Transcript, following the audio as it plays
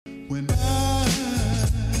When it's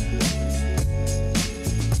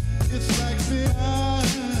like I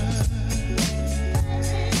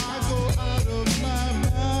go out of my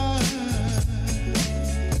mind.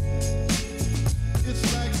 It's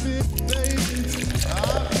like baby,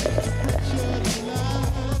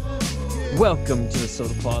 Welcome to the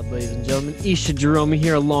Sota Pod, ladies and gentlemen. Isha Jerome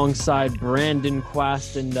here alongside Brandon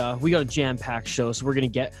Quast, and we got a jam-packed show, so we're going to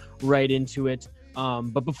get right into it.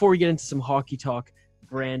 But before we get into some hockey talk,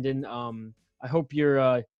 Brandon, I hope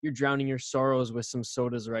you're drowning your sorrows with some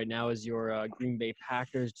sodas right now as your Green Bay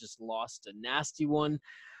Packers just lost a nasty one.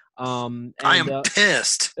 I am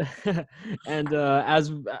pissed. And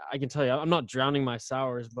as I can tell you, I'm not drowning my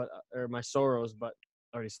sorrows, but I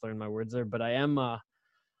already slurred my words there. But I am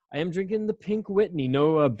drinking the Pink Whitney.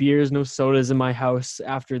 No beers, no sodas in my house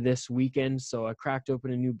after this weekend. So I cracked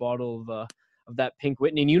open a new bottle of that Pink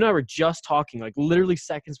Whitney. And you and I were just talking, like literally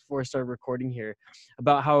seconds before I started recording here,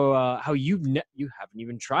 about how you haven't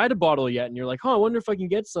even tried a bottle yet, and you're like, I wonder if I can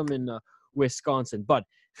get some in Wisconsin. But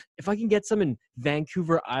if I can get some in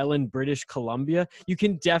Vancouver Island, British Columbia, you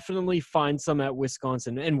can definitely find some at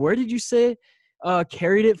Wisconsin. And where did you say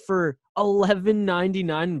carried it for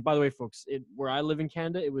 $11.99? By the way, folks, where I live in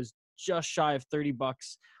Canada, it was just shy of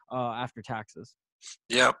 $30 after taxes.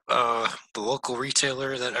 Yep. The local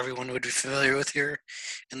retailer that everyone would be familiar with here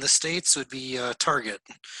in the States would be Target.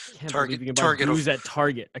 Can't believe you can buy booze at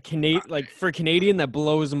Target. For a Canadian, that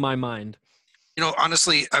blows my mind. You know,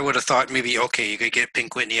 honestly, I would have thought maybe, okay, you could get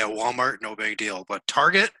Pink Whitney at Walmart, no big deal. But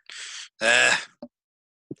Target,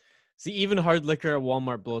 See, even hard liquor at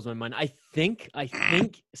Walmart blows my mind. I think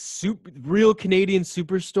real Canadian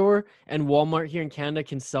Superstore and Walmart here in Canada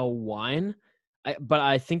can sell wine, but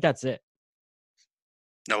I think that's it.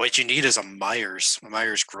 No, what you need is a Myers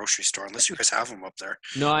grocery store, unless you guys have them up there.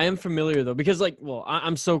 No, I am familiar though, because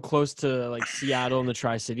I'm so close to Seattle and the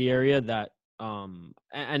Tri-City area that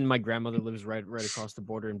and my grandmother lives right across the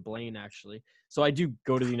border in Blaine, actually. So I do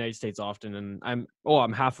go to the United States often, and I'm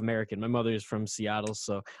half American. My mother is from Seattle,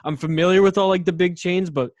 so I'm familiar with all the big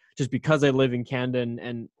chains, but just because I live in Canada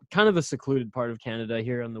and kind of a secluded part of Canada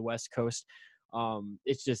here on the West Coast,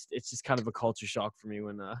 it's just kind of a culture shock for me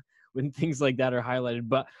when things like that are highlighted.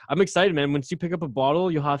 But I'm excited, man. Once you pick up a bottle,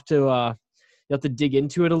 you'll have to dig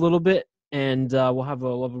into it a little bit. And we'll have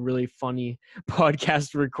a really funny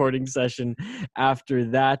podcast recording session after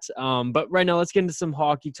that. But right now, let's get into some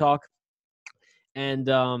hockey talk and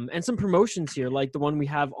some promotions here, like the one we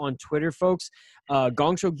have on Twitter, folks.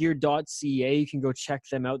 Gongshowgear.ca. You can go check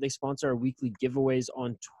them out. They sponsor our weekly giveaways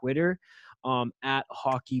on Twitter at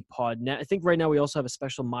HockeyPodNet. I think right now we also have a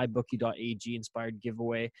special MyBookie.ag inspired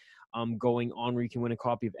giveaway going on where you can win a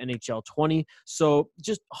copy of NHL 20. So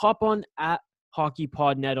just hop on at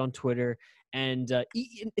HockeyPodNet on Twitter, and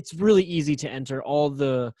it's really easy to enter. All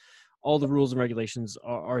the rules and regulations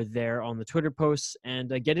are there on the Twitter posts,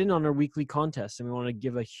 and get in on our weekly contest. And we want to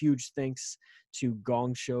give a huge thanks to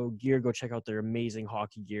Gong Show Gear. Go check out their amazing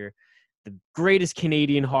hockey gear, the greatest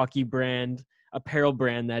Canadian hockey brand, apparel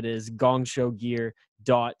brand, that is gongshowgear.ca.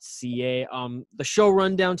 The show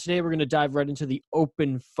rundown today, we're going to dive right into the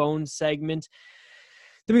open phone segment.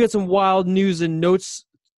 Then we got some wild news and notes,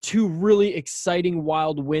 2 really exciting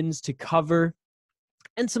wild wins to cover,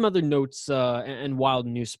 and some other notes and wild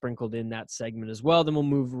news sprinkled in that segment as well. Then we'll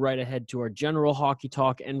move right ahead to our general hockey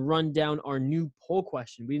talk and run down our new poll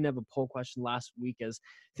question. We didn't have a poll question last week as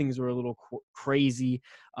things were a little crazy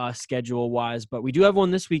schedule-wise, but we do have one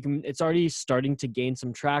this week. It's already starting to gain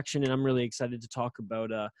some traction, and I'm really excited to talk about,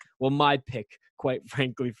 my pick, quite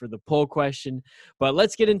frankly, for the poll question. But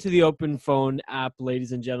let's get into the open phone app,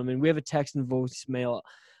 ladies and gentlemen. We have a text and voicemail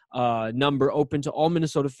number open to all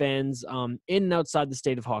Minnesota fans in and outside the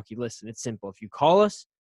state of hockey. Listen, it's simple. If you call us,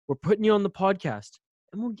 we're putting you on the podcast,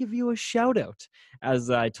 and we'll give you a shout out, as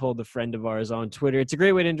I told a friend of ours on Twitter. It's a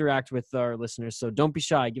great way to interact with our listeners, so don't be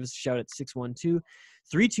shy. Give us a shout at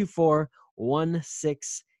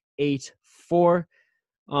 612-324-1684.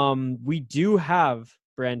 We do have,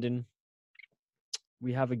 Brandon,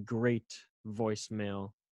 we have a great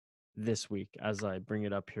voicemail this week as I bring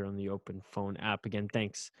it up here on the open phone app. Again,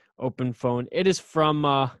 thanks, open phone. It is from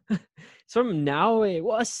it's from now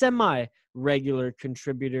a semi-regular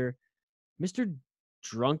contributor, Mr.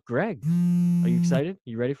 Drunk Greg. Are you excited?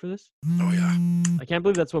 You ready for this? Oh yeah. I can't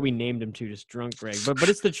believe that's what we named him to, just Drunk Greg. But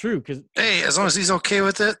it's the truth, because hey, as long as he's okay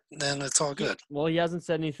with it, then it's all good. Well, he hasn't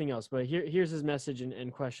said anything else, but here's his message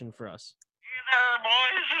and question for us. Hey there,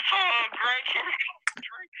 boys. It's Greg here.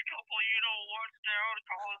 Drinks couple, you know what? Down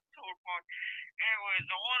calling to a pod. Anyways,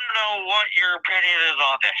 I want to know what your opinion is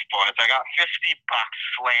on this, boys. I got $50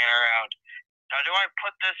 laying around. Now, do I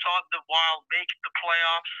put this on the Wild make the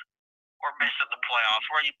playoffs, or missing the playoffs.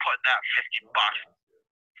 Where you put that $50?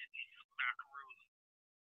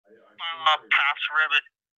 Paps ribbon.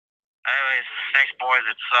 Anyways, thanks, boys.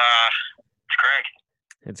 It's Greg.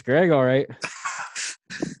 It's Greg, all right.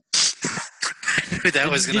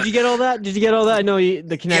 Did you get all that? Did you get all that? I know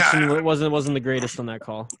the connection wasn't the greatest on that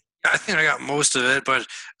call. I think I got most of it, but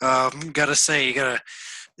gotta say,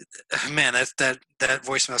 man, that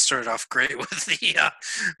voicemail started off great with the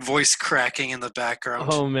voice cracking in the background.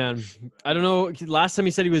 Oh man, I don't know. Last time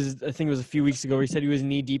he said I think it was a few weeks ago, he said he was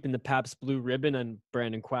knee deep in the Pabst Blue Ribbon, and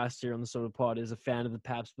Brandon Quast here on the Sota Pod is a fan of the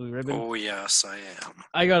Pabst Blue Ribbon. Oh yes, I am.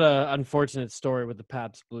 I got an unfortunate story with the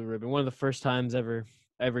Pabst Blue Ribbon. One of the first times ever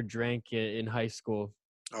drank it in high school.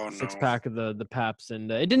 Oh no. 6-pack of the Pabst,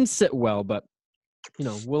 and it didn't sit well, but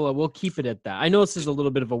we'll keep it at that. I know this is a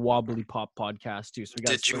little bit of a wobbly pop podcast too, so we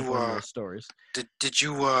got some stories. Did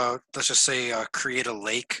you let's just say create a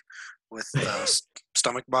lake with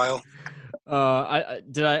stomach bile?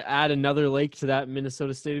 Did I add another lake to that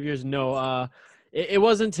Minnesota State of yours? No, it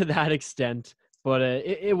wasn't to that extent, but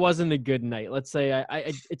it wasn't a good night. Let's say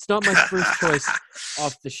it's not my first choice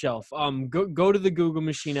off the shelf. Go to the Google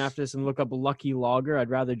machine after this and look up Lucky Lager.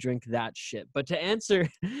 I'd rather drink that shit. But to answer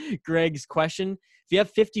Greg's question, if you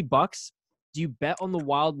have $50, do you bet on the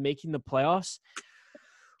Wild making the playoffs?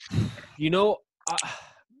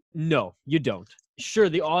 No, you don't. Sure,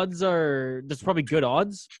 the odds there's probably good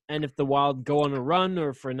odds. And if the Wild go on a run,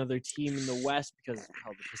 or for another team in the West, because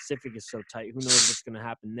the Pacific is so tight, who knows what's going to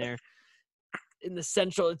happen there. In the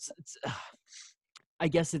Central, I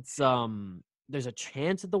guess there's a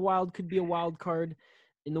chance that the Wild could be a wild card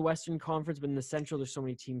in the Western Conference, but in the Central, there's so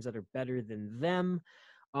many teams that are better than them.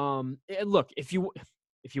 Look, if you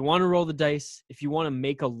want to roll the dice, if you want to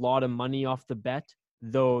make a lot of money off the bet,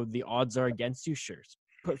 though the odds are against you, sure,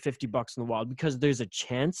 put $50 on the Wild, because there's a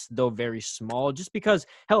chance, though very small, just because,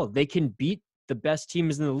 hell, they can beat the best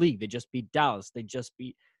teams in the league. They just beat Dallas. They just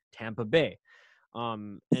beat Tampa Bay.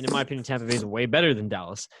 And in my opinion, Tampa Bay is way better than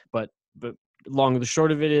Dallas. But long and the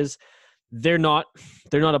short of it is, they're not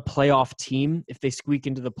a playoff team. If they squeak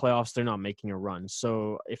into the playoffs, they're not making a run.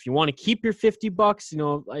 So if you want to keep your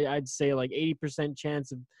 $50, I'd say like 80%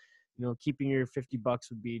 chance of keeping your $50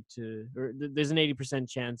 would be there's an 80%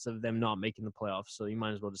 chance of them not making the playoffs. So you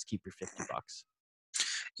might as well just keep your $50.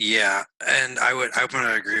 Yeah, and I'm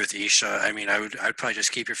gonna agree with Isha. I mean, I'd probably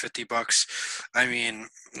just keep your $50. I mean,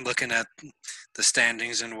 looking at the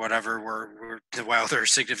standings and whatever, we're the Wild are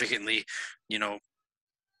significantly, I'm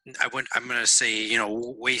gonna say,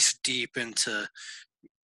 waist deep into.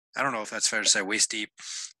 I don't know if that's fair to say, waist deep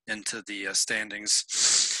into the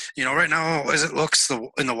standings. Right now, as it looks,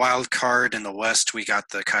 in the wild card in the West, we got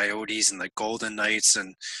the Coyotes and the Golden Knights,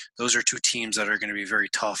 and those are two teams that are going to be very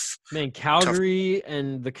tough. Man, Calgary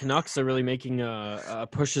and the Canucks are really making a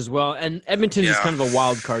push as well. And Edmonton is kind of a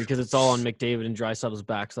wild card because it's all on McDavid and Draisaitl's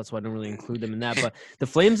back, so that's why I don't really include them in that. But the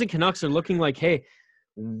Flames and Canucks are looking like, hey,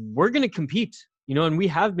 we're going to compete. And we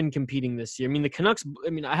have been competing this year. I mean, the Canucks,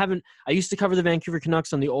 I used to cover the Vancouver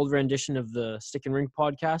Canucks on the old rendition of the Stick and Rink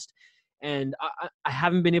podcast, and I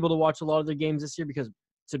haven't been able to watch a lot of their games this year because,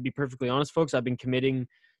 to be perfectly honest, folks, I've been committing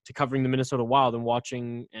to covering the Minnesota Wild and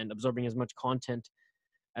watching and absorbing as much content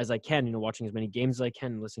as I can, watching as many games as I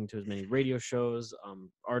can, listening to as many radio shows,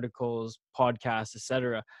 articles, podcasts,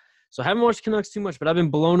 etc. So I haven't watched Canucks too much, but I've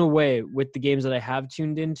been blown away with the games that I have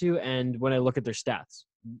tuned into, and when I look at their stats.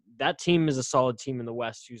 That team is a solid team in the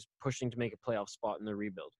West who's pushing to make a playoff spot in their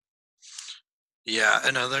rebuild. Yeah,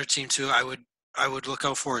 another team too I would look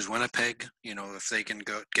out for is Winnipeg. If they can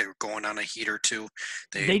get going on a heat or two.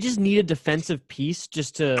 They just need a defensive piece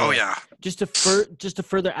just to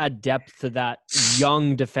further add depth to that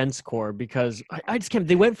young defense core, because I just can't.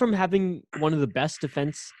 They went from having one of the best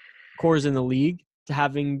defense cores in the league to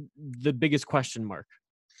having the biggest question mark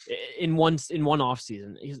in one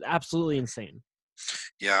offseason. It's absolutely insane.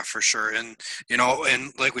 Yeah, for sure. And,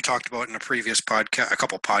 and like we talked about in a previous podcast, a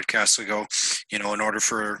couple podcasts ago, in order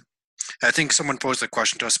for, I think someone posed a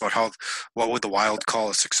question to us about what would the Wild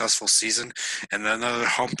call a successful season? And another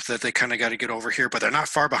hump that they kind of got to get over here, but they're not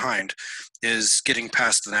far behind, is getting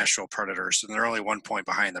past the Nashville Predators. And they're only 1 point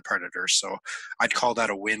behind the Predators. So I'd call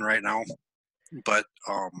that a win right now. But,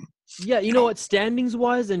 yeah, you know what, standings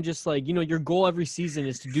wise, and just like, your goal every season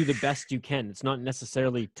is to do the best you can. It's not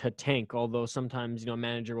necessarily to tank, although sometimes, a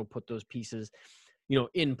manager will put those pieces,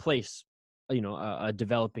 in place. A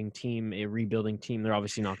developing team, a rebuilding team, they're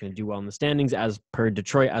obviously not going to do well in the standings, as per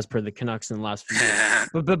Detroit, as per the Canucks in the last few years.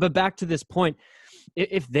 But back to this point,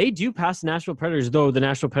 if they do pass the Nashville Predators, though the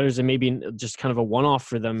Nashville Predators are maybe just kind of a one-off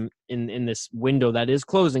for them in this window that is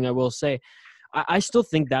closing, I will say, I still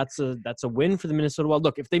think that's a win for the Minnesota Wild.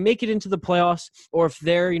 Look, if they make it into the playoffs, or if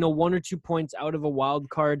they're 1 or 2 points out of a wild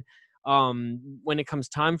card, when it comes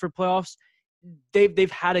time for playoffs,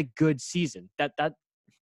 they've had a good season.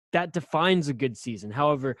 That defines a good season.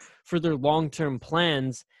 However, for their long-term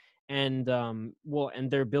plans and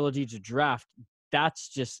their ability to draft,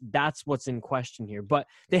 that's what's in question here. But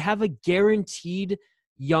they have a guaranteed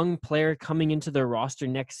young player coming into their roster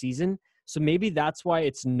next season. So maybe that's why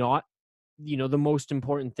it's not, the most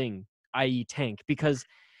important thing, i.e. tank, because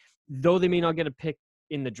though they may not get a pick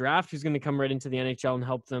in the draft who's going to come right into the NHL and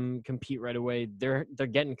help them compete right away, they're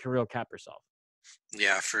getting Kirill Kaprizov.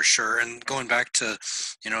 Yeah, for sure. And going back to,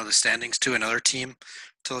 the standings to another team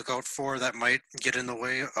to look out for that might get in the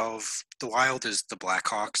way of the Wild is the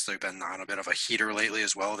Blackhawks. They've been on a bit of a heater lately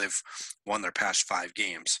as well. They've won their past 5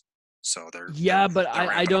 games. So but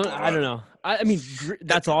I don't know. I mean,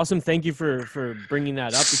 that's awesome. Thank you for bringing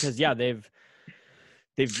that up, because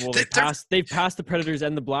they've passed the Predators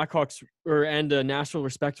and the Blackhawks and Nashville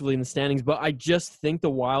respectively in the standings. But I just think the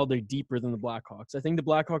Wild are deeper than the Blackhawks. I think the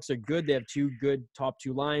Blackhawks are good. They have 2 good top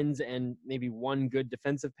 2 lines and maybe 1 good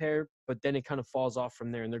defensive pair. But then it kind of falls off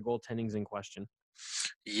from there, and their goaltending's in question.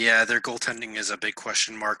 Yeah, their goaltending is a big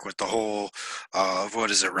question mark with the whole,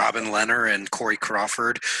 Robin Lehner and Corey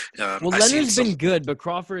Crawford. Leonard's been good, but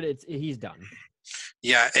Crawford, he's done.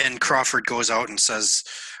 Yeah, and Crawford goes out and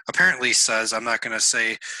apparently says, I'm not going to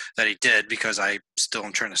say that he did because I still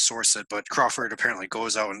am trying to source it, but Crawford apparently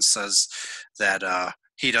goes out and says that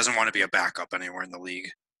he doesn't want to be a backup anywhere in the league.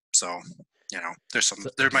 So,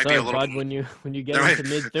 there might be a little. Bud, when you get into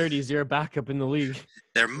mid-30s, you're a backup in the league.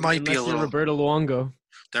 There might be a little. Roberto Luongo.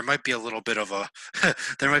 There might be a little bit of a.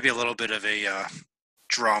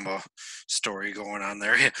 Drama story going on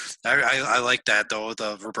there. I like that though,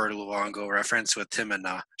 the Roberto Luongo reference with him and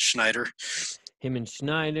Schneider.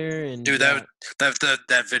 And dude,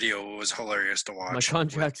 that video was hilarious to watch. My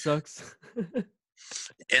contract sucks.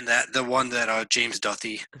 And the one that James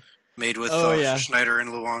Duthie made with Schneider and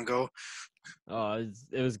Luongo. Oh,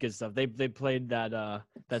 it was good stuff. They played that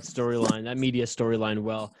storyline, that media storyline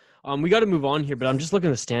well. We got to move on here, but I'm just looking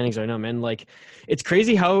at the standings right now, man. Like, it's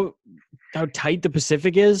crazy how tight the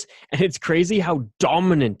Pacific is, and it's crazy how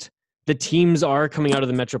dominant the teams are coming out of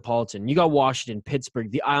the Metropolitan. You got Washington,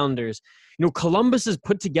 Pittsburgh, the Islanders. Columbus has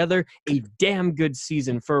put together a damn good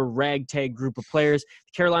season for a ragtag group of players.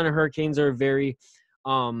 The Carolina Hurricanes are a very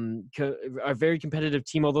competitive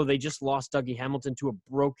team, although they just lost Dougie Hamilton to a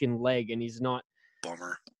broken leg, and he's not.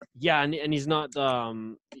 Bummer. Yeah, and he's not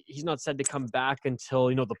said to come back until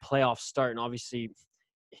the playoffs start. And obviously,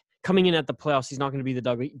 coming in at the playoffs, he's not going to be the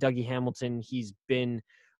Dougie Hamilton he's been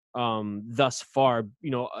thus far.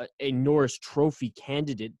 A Norris Trophy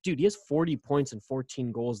candidate. Dude, he has 40 points and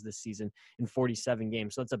 14 goals this season in 47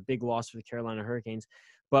 games. So that's a big loss for the Carolina Hurricanes.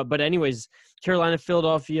 But anyways, Carolina,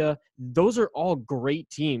 Philadelphia, those are all great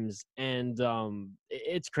teams, and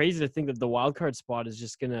it's crazy to think that the wild card spot is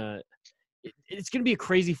just gonna. It's going to be a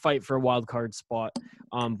crazy fight for a wild card spot,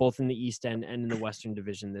 both in the East and in the Western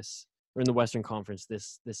Division in the Western Conference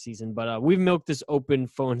this season. But we've milked this open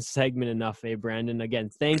phone segment enough, Brandon? Again,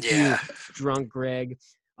 thank you, Drunk Greg.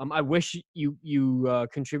 I wish you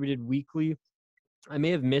contributed weekly. I may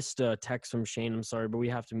have missed a text from Shane. I'm sorry, but we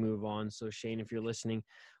have to move on. So Shane, if you're listening,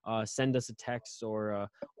 send us a text or a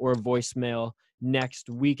voicemail next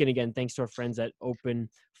week. And again, thanks to our friends at Open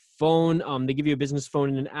Phone. They give you a business phone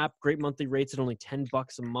and an app. Great monthly rates at only $10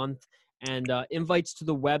 a month. And invites to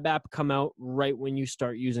the web app come out right when you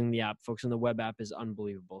start using the app, folks. And the web app is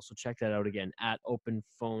unbelievable. So check that out again at Open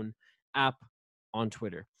Phone app on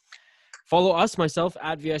Twitter. Follow us, myself,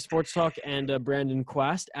 at VI Sports Talk, and Brandon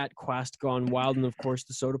Quast at Quast Gone Wild, and of course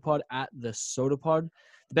the Sota Pod at the Sota Pod.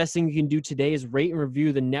 The best thing you can do today is rate and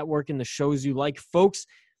review the network and the shows you like. Folks,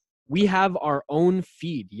 we have our own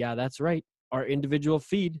feed. Yeah, that's right. Our individual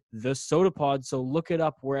feed, the Sota Pod. So look it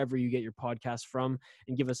up wherever you get your podcast from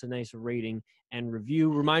and give us a nice rating and review.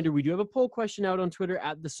 Reminder, we do have a poll question out on Twitter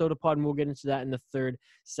at the Sota Pod, and we'll get into that in the third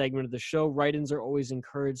segment of the show. Write-ins are always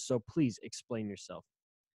encouraged, so please explain yourself.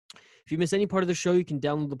 If you miss any part of the show, you can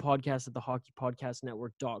download the podcast at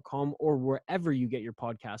thehockeypodcastnetwork.com or wherever you get your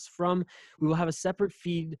podcasts from. We will have a separate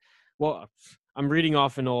feed. Well, I'm reading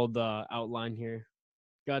off an old outline here.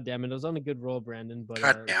 God damn it. I was on a good roll, Brandon, but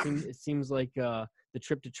it seems like the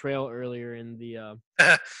trip to trail earlier in the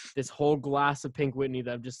this whole glass of Pink Whitney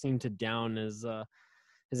that I've just seemed to down has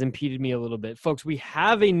impeded me a little bit. Folks, we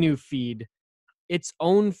have a new feed. Its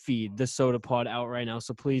own feed, the Sota Pod, out right now.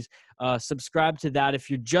 So please subscribe to that if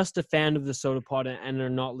you're just a fan of the Sota Pod and are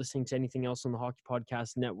not listening to anything else on the Hockey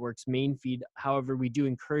Podcast Network's main feed. However, we do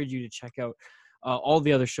encourage you to check out all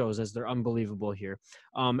the other shows, as they're unbelievable here.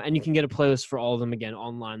 And you can get a playlist for all of them, again,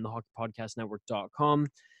 online, thehockeypodcastnetwork.com.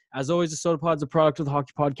 As always, the Sota Pod's a product of the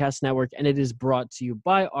Hockey Podcast Network, and it is brought to you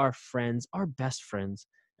by our friends, our best friends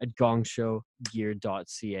at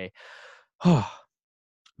gongshowgear.ca. I'm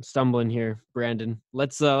stumbling here, Brandon.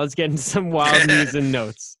 Let's get into some wild news and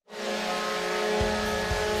notes.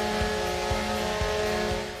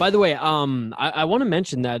 By the way, I want to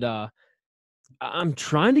mention that I'm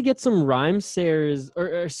trying to get some rhyme sayers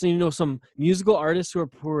or some musical artists who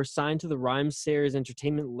are signed to the Rhyme Sayers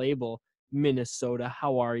Entertainment label, Minnesota.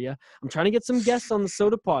 How are you? I'm trying to get some guests on the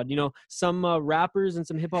Sota Pod, some rappers and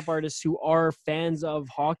some hip hop artists who are fans of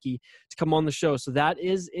hockey to come on the show. So that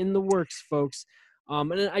is in the works, folks.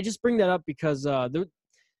 And I just bring that up because the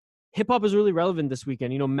hip hop is really relevant this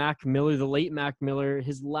weekend. Mac Miller, the late Mac Miller,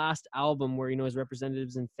 his last album where, his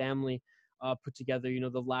representatives and family put together,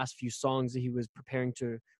 the last few songs that he was preparing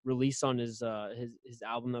to release on his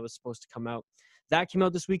album that was supposed to come out. That came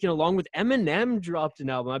out this weekend, along with Eminem dropped an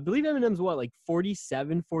album. I believe Eminem's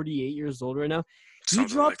 47, 48 years old right now. He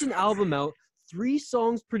dropped an album out, 3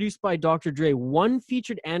 songs produced by Dr. Dre. 1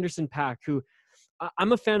 featured Anderson .Paak, who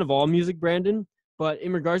I'm a fan of all music, Brandon. But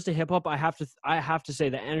in regards to hip hop, I have to say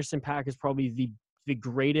that Anderson .Paak is probably the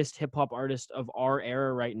greatest hip hop artist of our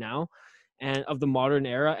era right now, and of the modern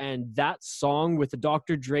era. And that song with the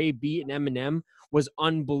Dr. Dre beat and Eminem was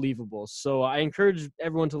unbelievable. So I encourage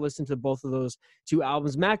everyone to listen to both of those 2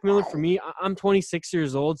 albums. Mac Miller, for me, I'm 26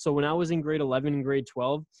 years old. So when I was in grade 11 and grade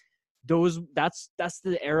 12, that's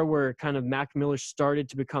the era where kind of Mac Miller started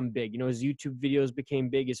to become big. His YouTube videos became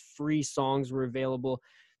big. His free songs were available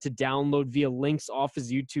to download via links off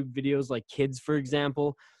his YouTube videos, like Kids, for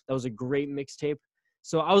example. That was a great mixtape.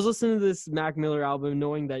 So I was listening to this Mac Miller album,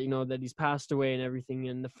 knowing that, that he's passed away and everything.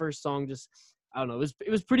 And the first song just, I don't know, it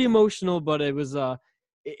was pretty emotional, but it was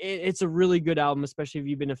it's a really good album, especially if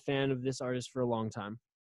you've been a fan of this artist for a long time.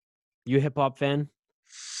 You a hip hop fan?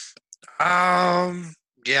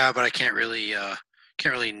 Yeah, but I can't really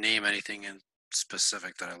name anything in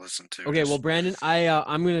specific that I listen to. Okay, well, Brandon,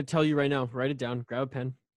 I'm gonna tell you right now. Write it down. Grab a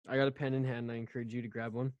pen. I got a pen in hand. I encourage you to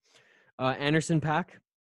grab one. Anderson .Paak.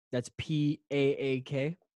 That's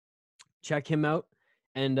Paak. Check him out,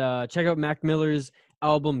 and check out Mac Miller's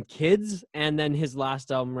album Kids, and then his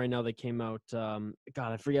last album right now that came out. God,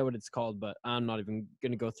 I forget what it's called, but I'm not even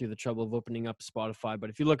gonna go through the trouble of opening up Spotify. But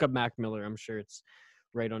if you look up Mac Miller, I'm sure it's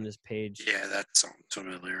right on his page. Yeah, that sounds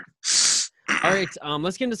familiar. All right,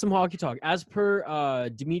 let's get into some hockey talk. As per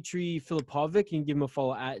Dmitry Filipovic, you can give him a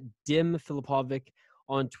follow at Dim Filipovic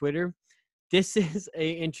on Twitter. This is an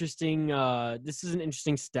interesting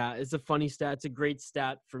stat. It's a funny stat. It's a great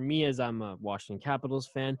stat for me as I'm a Washington Capitals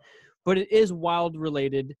fan, but it is wild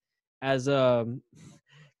related as Marcus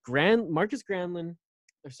Granlund.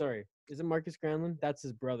 Sorry, is it Marcus Granlund? That's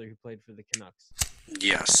his brother who played for the Canucks.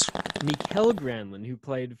 Yes. Mikael Granlund, who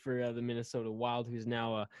played for the Minnesota Wild, who's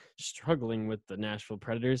now struggling with the Nashville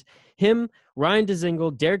Predators. Him, Ryan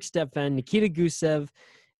Dzingel, Derek Stepan, Nikita Gusev,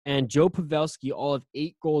 and Joe Pavelski all have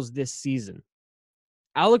 8 goals this season.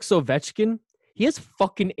 Alex Ovechkin, he has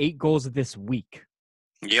fucking 8 goals this week.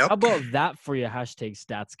 Yep. How about that for you, hashtag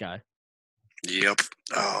stats guy? Yep.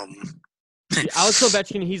 Alex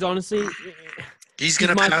Ovechkin, he's honestly... He's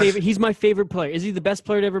my favorite player. Is he the best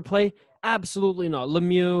player to ever play? Absolutely not.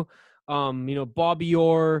 Lemieux, Bobby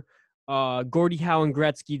Orr, Gordie Howe, and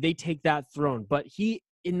Gretzky, they take that throne. But he,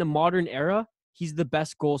 in the modern era, he's the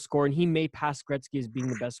best goal scorer, and he may pass Gretzky as being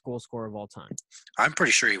the best goal scorer of all time. I'm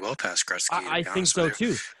pretty sure he will pass Gretzky. I think so,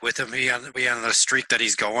 too. With him on the streak that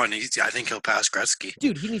he's going, I think he'll pass Gretzky.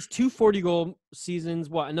 Dude, he needs 2 40-goal seasons,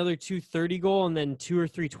 another 2 30-goal, and then 2 or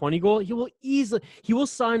 3 20-goal. He will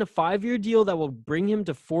sign a 5-year deal that will bring him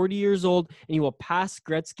to 40 years old, and he will pass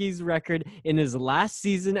Gretzky's record in his last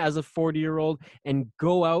season as a 40-year-old and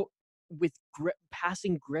go out with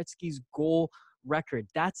passing Gretzky's goal record.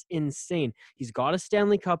 That's insane. He's got a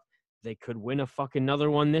Stanley Cup. They could win a fucking another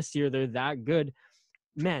one this year. They're that good.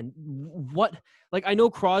 Man, what? Like, I know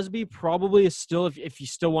Crosby probably is still, if you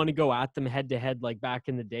still want to go at them head to head like back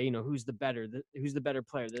in the day, who's the better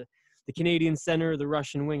player, the Canadian center or the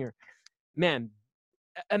Russian winger? Man,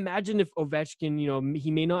 imagine if Ovechkin, he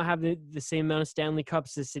may not have the same amount of Stanley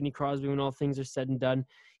Cups as Sidney Crosby when all things are said and done.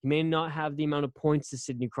 He may not have the amount of points that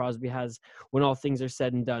Sidney Crosby has when all things are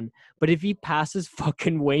said and done. But if he passes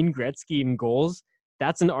fucking Wayne Gretzky in goals,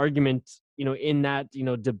 that's an argument, in that,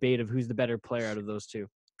 debate of who's the better player out of those two.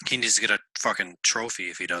 He needs to get a fucking trophy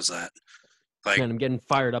if he does that. Like, Man, I'm getting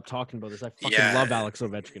fired up talking about this. I fucking Yeah. love Alex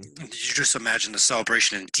Ovechkin. you just imagine the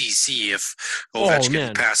celebration in DC if Oh, Ovechkin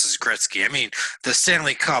man. passes Gretzky. I mean, the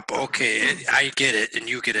Stanley Cup, okay, I get it, and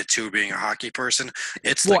you get it too, being a hockey person.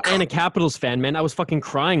 It's the Well, cup. and a Capitals fan, man. I was fucking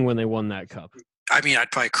crying when they won that cup. I mean,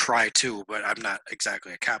 I'd probably cry too, but I'm not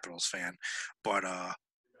exactly a Capitals fan. But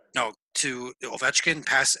no, to Ovechkin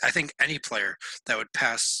pass, I think any player that would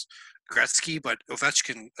pass Gretzky, but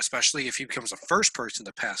Ovechkin, especially if he becomes the first person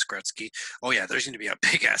to pass Gretzky, oh yeah, there's going to be a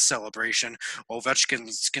big ass celebration.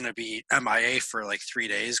 Ovechkin's going to be MIA for like 3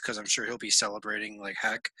 days because I'm sure he'll be celebrating like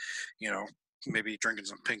heck, maybe drinking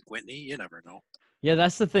some Pink Whitney. You never know. Yeah,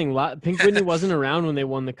 that's the thing. Pink Whitney wasn't around when they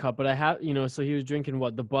won the cup, but I have, so he was drinking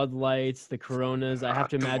what? The Bud Lights, the Coronas. I have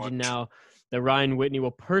to Too imagine much. now that Ryan Whitney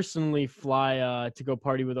will personally fly to go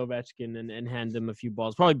party with Ovechkin and hand him a few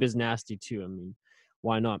balls. Probably Biz Nasty too. I mean,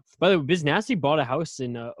 why not? By the way, Biz Nasty bought a house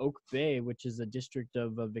in Oak Bay, which is a district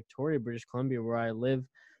of Victoria, British Columbia, where I live.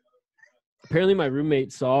 Apparently, my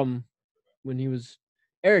roommate saw him when he was.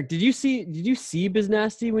 Eric, did you see Biz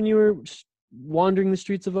Nasty when you were wandering the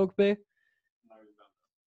streets of Oak Bay?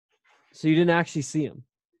 So you didn't actually see him?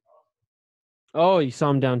 Oh, you saw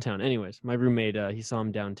him downtown. Anyways, my roommate, he saw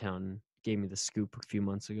him downtown and gave me the scoop a few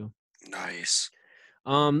months ago. Nice.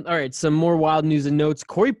 All right, some more wild news and notes.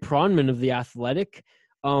 Corey Pronman of The Athletic.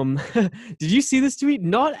 Did you see this tweet?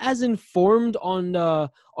 Not as informed on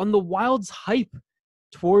the Wild's hype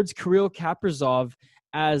towards Kirill Kaprizov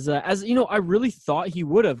as I really thought he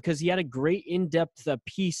would have, because he had a great in-depth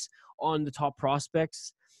piece on the top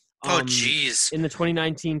prospects. Oh, jeez. In the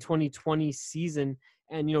 2019-2020 season,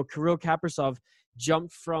 and Kirill Kaprizov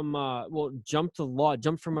jumped from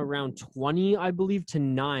around 20, I believe, to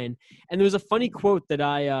 9. And there was a funny quote that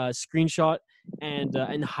I screenshot and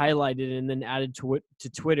highlighted and then added to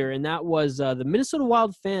Twitter, and that was the Minnesota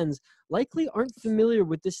Wild fans likely aren't familiar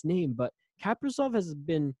with this name, but Kaprizov has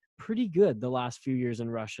been pretty good the last few years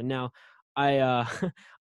in Russia. Now, I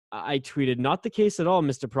tweeted, not the case at all,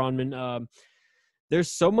 Mr. Pronman. There's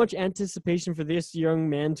so much anticipation for this young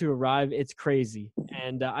man to arrive. It's crazy.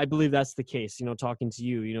 And I believe that's the case, talking to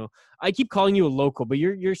you. I keep calling you a local, but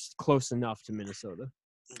you're close enough to Minnesota.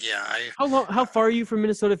 Yeah. How far are you from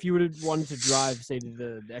Minnesota if you would have wanted to drive, say, to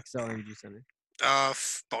the XL Energy Center?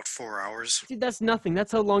 About 4 hours. See, that's nothing.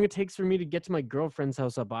 That's how long it takes for me to get to my girlfriend's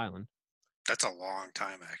house up island. That's a long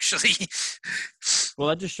time, actually. Well,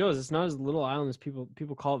 that just shows it's not as little island as people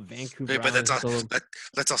call it Vancouver But Island.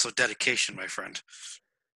 that's also dedication, my friend.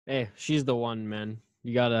 Hey, she's the one, man.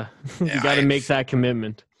 You gotta Yeah, make that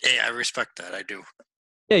commitment. Hey, I respect that. I do.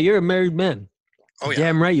 Yeah, you're a married man. Oh yeah,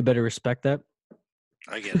 Damn right, you better respect that.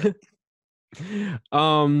 I get it.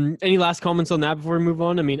 Any last comments on that before we move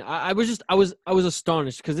on? I mean, I was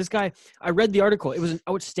astonished because this guy, I read the article. It was an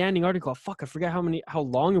outstanding article. Fuck, I forget how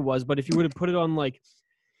long it was, but if you would have put it on like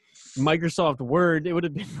Microsoft Word, it would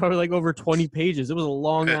have been probably like over 20 pages. It was a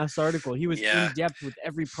long ass article. He was in depth with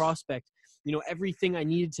every prospect, everything I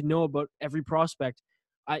needed to know about every prospect.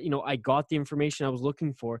 I got the information I was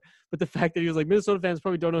looking for, but the fact that he was like, Minnesota fans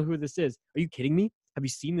probably don't know who this is. Are you kidding me? Have you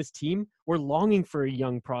seen this team? We're longing for a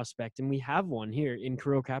young prospect, and we have one here in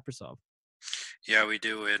Kirill Kaprizov. Yeah, we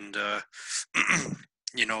do, and the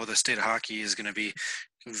state of hockey is going to be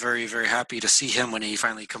very, very happy to see him when he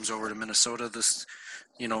finally comes over to Minnesota this,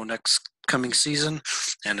 next coming season.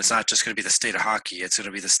 And it's not just going to be the state of hockey; it's going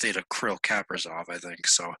to be the state of Kirill Kaprizov, I think.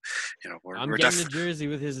 So, I'm getting a jersey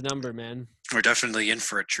with his number, man. We're definitely in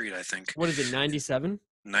for a treat, I think. What is it, 97?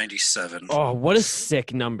 97. Oh, what a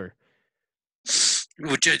sick number.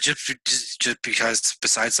 Well, just because,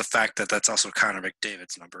 besides the fact that that's also Connor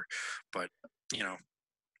McDavid's number, but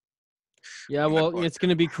yeah, well, it's going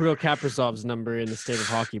to be Kirill Kaprizov's number in the state of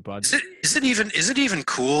hockey, bud. Is it even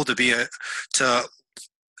cool to be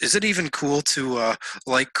Is it even cool to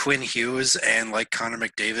like Quinn Hughes and like Connor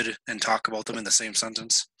McDavid and talk about them in the same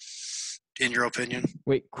sentence? In your opinion?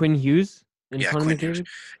 Wait, Quinn Hughes and Connor Quinn McDavid? Hughes.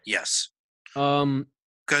 Yes.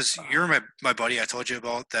 Because you're my buddy I told you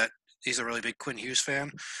about that. He's a really big Quinn Hughes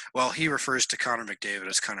fan. Well, he refers to Connor McDavid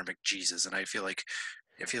as Connor McJesus, and I feel like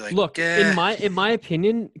look, in my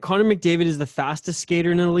opinion, Connor McDavid is the fastest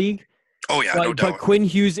skater in the league. Oh yeah, no doubt. But Quinn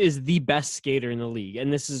Hughes is the best skater in the league,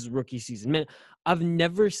 and this is rookie season. Man, I've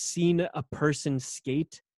never seen a person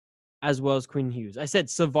skate as well as Quinn Hughes. I said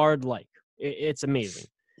Savard-like. It's amazing.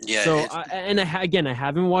 Yeah. So I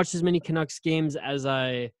haven't watched as many Canucks games as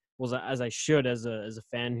I should as a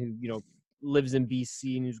fan who lives in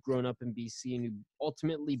BC and who's grown up in BC and who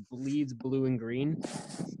ultimately bleeds blue and green.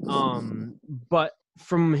 But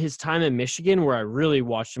from his time in Michigan, where I really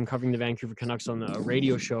watched him covering the Vancouver Canucks on a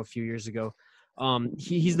radio show a few years ago,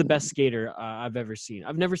 He's the best skater I've ever seen.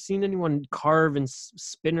 I've never seen anyone carve and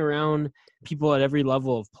spin around people at every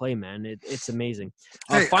level of play, man. It's amazing.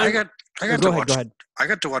 Hey, I got Go ahead. I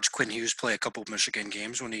got to watch Quinn Hughes play a couple of Michigan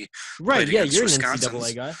games when he Right, played yeah, against you're an Wisconsin.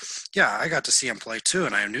 NCAA guy. Yeah, I got to see him play too,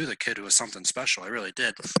 and I knew the kid was something special. I really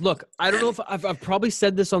did. Look, I don't know if I've probably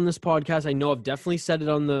said this on this podcast. I know I've definitely said it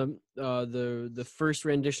on the first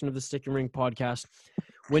rendition of the Stick and Ring podcast.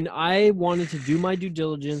 When I wanted to do my due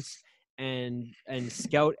diligence and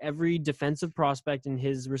scout every defensive prospect in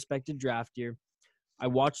his respected draft year, I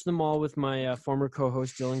watched them all with my former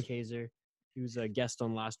co-host Dylan Kaiser. He was a guest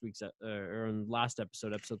on last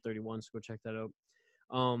episode, episode 31. So go check that out.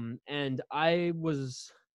 And I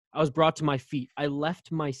was brought to my feet. I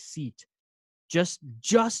left my seat just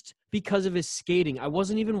because of his skating. I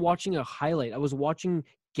wasn't even watching a highlight. I was watching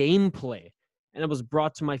gameplay, and I was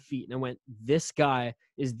brought to my feet. And I went, "This guy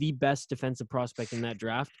is the best defensive prospect in that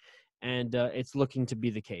draft." And it's looking to be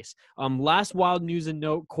the case. Last wild news and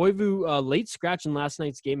note: Koivu late scratch in last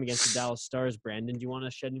night's game against the Dallas Stars. Brandon, do you want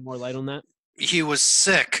to shed any more light on that? He was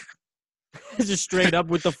sick. Just straight up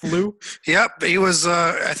with the flu? Yep, he was.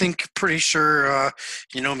 I think pretty sure.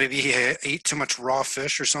 Maybe he ate too much raw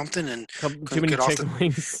fish or something, and Too many chicken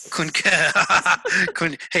wings.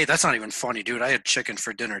 Couldn't. Hey, that's not even funny, dude. I had chicken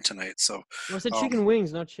for dinner tonight, so. I said chicken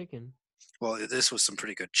wings, not chicken. Well, this was some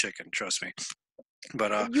pretty good chicken, trust me.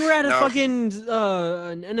 But you were at a fucking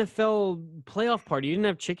an NFL playoff party. You didn't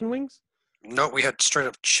have chicken wings? No, we had straight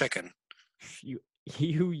up chicken.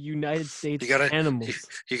 You United States animals.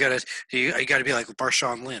 You gotta be like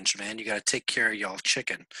Marshawn Lynch, man. You gotta take care of y'all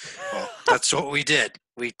chicken. Well, that's what we did.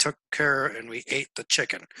 We took care and we ate the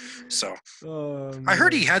chicken. So I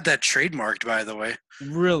heard he had that trademarked, by the way.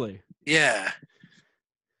 Really? Yeah.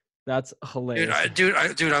 That's hilarious. Dude,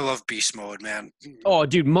 I love beast mode, man. Oh,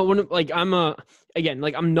 dude, I'm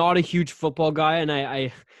not a huge football guy, and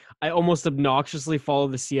I almost obnoxiously follow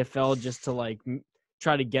the CFL just to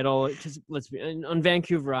try to get all. Because on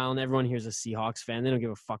Vancouver Island, everyone here's a Seahawks fan. They don't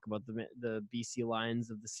give a fuck about the BC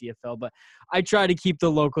Lions of the CFL, but I try to keep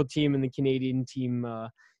the local team and the Canadian team,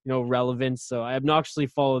 relevant. So I obnoxiously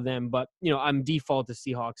follow them, but I'm default a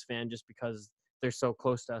Seahawks fan just because they're so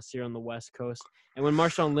close to us here on the West Coast. And when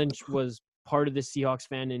Marshawn Lynch was part of the Seahawks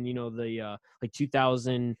fan in, the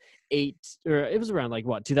 2008, or it was around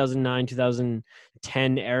 2009,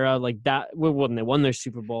 2010 era, like that, when they won their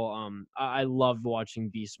Super Bowl, I loved watching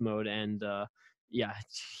Beast Mode. And yeah,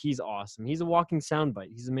 he's awesome. He's a walking soundbite.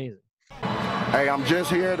 He's amazing. Hey, I'm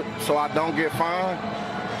just here so I don't get fined.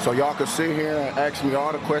 So y'all can sit here and ask me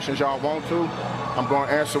all the questions y'all want to. I'm going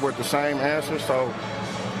to answer with the same answer, so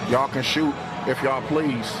y'all can shoot if y'all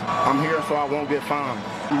please. I'm here so I won't get fined.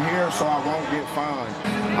 I'm here so I won't get fined.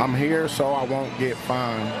 I'm here so I won't get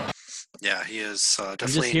fined. Yeah, he is definitely.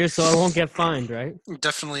 I'm just here so I won't get fined, right?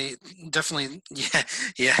 Definitely.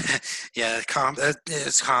 Yeah.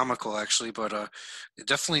 It's comical actually, but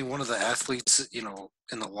definitely one of the athletes, in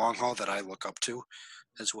the long haul that I look up to,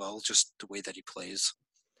 as well. Just the way that he plays.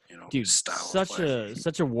 Dude, style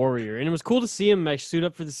such a warrior, and it was cool to see him suit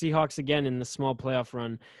up for the Seahawks again in the small playoff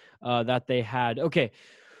run that they had. Okay,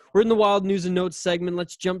 we're in the wild news and notes segment.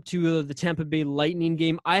 Let's jump to the Tampa Bay Lightning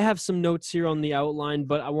game. I have some notes here on the outline,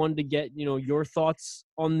 but I wanted to get your thoughts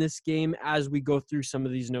on this game as we go through some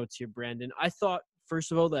of these notes here, Brandon. I thought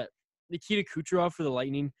first of all that Nikita Kucherov for the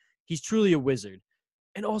Lightning, he's truly a wizard.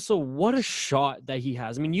 And also, what a shot that he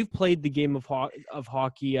has. I mean, you've played the game of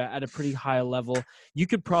hockey at a pretty high level. You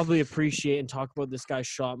could probably appreciate and talk about this guy's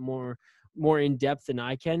shot more in depth than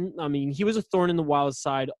I can. I mean, he was a thorn in the Wild's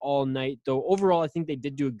side all night, though. Overall, I think they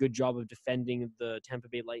did do a good job of defending the Tampa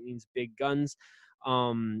Bay Lightning's big guns.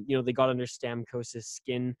 They got under Stamkos'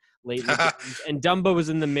 skin late in the game. And Dumba was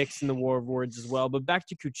in the mix in the War of Words as well. But back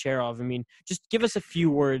to Kucherov, I mean, just give us a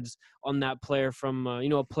few words on that player from,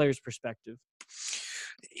 a player's perspective.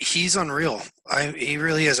 He's unreal. He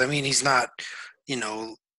really is. I mean, he's not,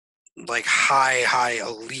 high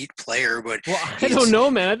elite player, but I don't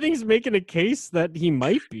know, man. I think he's making a case that he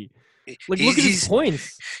might be. Look at his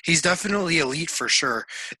points. He's definitely elite for sure.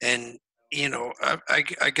 And I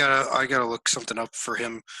gotta look something up for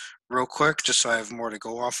him real quick just so I have more to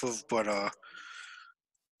go off of. But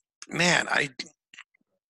man,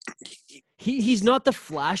 he's not the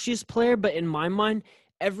flashiest player, but in my mind,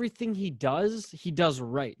 everything he does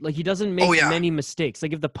right. Like, he doesn't make many mistakes.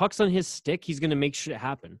 Like, if the puck's on his stick, he's going to make shit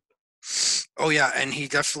happen. Oh, yeah, and he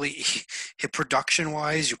definitely,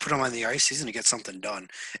 production-wise, you put him on the ice, he's going to get something done.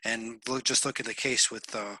 And look at the case with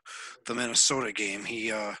the Minnesota game.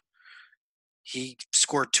 He he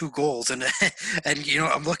scored 2 goals, and and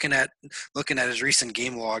I'm looking at his recent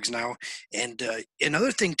game logs now, and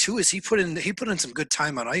another thing too is he put in some good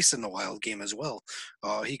time on ice in the Wild game as well.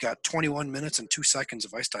 He got 21 minutes and 2 seconds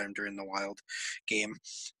of ice time during the Wild game.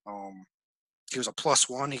 He was a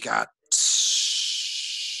 +1. He got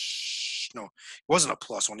no, it wasn't a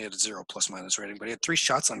 +1. He had a 0 ± rating, but he had 3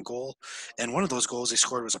 shots on goal, and one of those goals he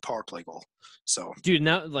scored was a power play goal. So, Dude,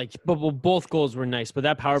 now but both goals were nice, but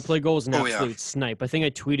that power play goal was an Oh, yeah. absolute snipe. I think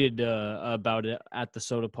I tweeted about it at the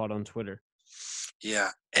Sota Pod on Twitter. yeah,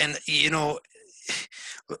 and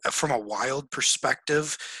from a Wild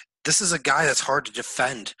perspective, this is a guy that's hard to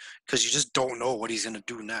defend because you just don't know what he's going to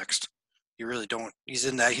do next. You really don't. He's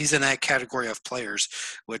in that category of players,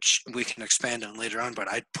 which we can expand on later on.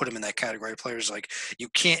 But I'd put him in that category of players. Like, you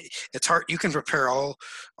can't. It's hard. You can prepare all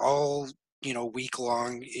week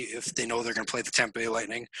long if they know they're going to play the Tampa Bay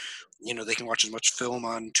Lightning. They can watch as much film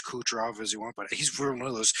on Kucherov as you want, but he's one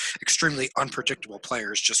of those extremely unpredictable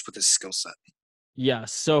players just with his skill set. Yeah,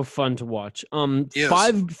 so fun to watch. Yes.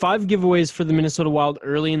 Five giveaways for the Minnesota Wild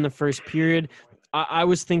early in the first period. I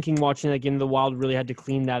was thinking watching that game, the Wild really had to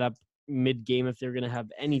clean that up mid-game if they're going to have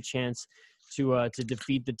any chance to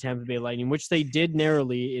defeat the Tampa Bay Lightning, which they did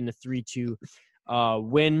narrowly in a 3-2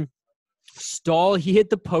 win. Stahl, he hit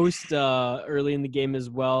the post early in the game as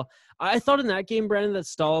well. I thought in that game, Brandon, that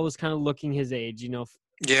Stahl was kind of looking his age.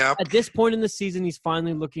 Yeah. At this point in the season, he's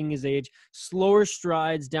finally looking his age. Slower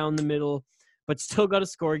strides down the middle, but still got a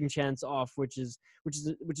scoring chance off, which is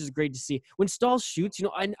great to see. When Stahl shoots,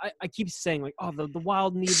 I keep saying like, oh, the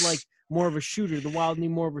Wild need like more of a shooter. The Wild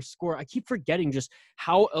need more of a scorer. I keep forgetting just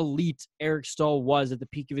how elite Eric Stahl was at the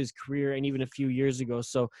peak of his career and even a few years ago.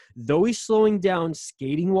 So though he's slowing down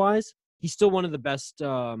skating wise, he's still one of the best.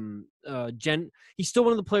 He's still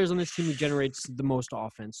one of the players on this team who generates the most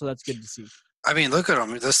offense. So that's good to see. I mean, look at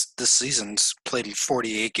him. This season's played in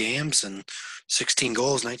 48 games and 16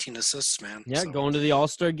 goals, 19 assists, man. Yeah, So, going to the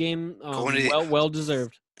All-Star game, well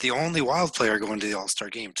deserved. the only Wild player going to the All-Star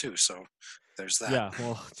game, too. So there's that. Yeah,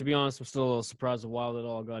 well, to be honest, I'm still a little surprised the Wild at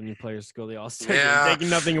all got any players to go to the All-Star game. Yeah. Taking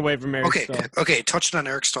nothing away from Eric Stahl. Okay. Touching on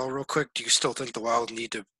Eric Stahl real quick, do you still think the Wild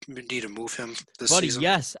need to move him this Buddy, season?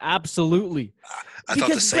 yes, absolutely. I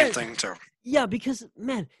thought the same thing, too. Yeah, because,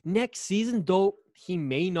 man, next season, though, he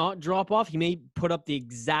may not drop off. He may put up the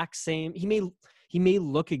exact same. He may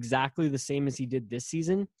look exactly the same as he did this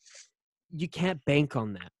season. You can't bank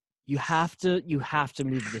on that. You have to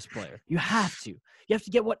move this player. You have to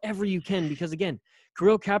get whatever you can because, again,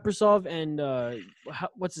 Kirill Kaprizov and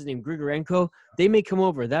what's his name, Grigorenko, they may come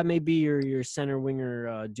over. That may be your center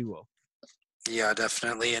winger duo. Yeah,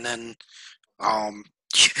 definitely. And then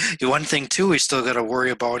the one thing too we still got to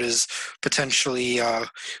worry about is potentially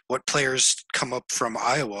what players come up from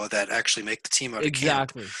Iowa that actually make the team out of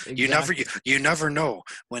camp. Exactly. You never know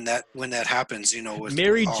when that happens. With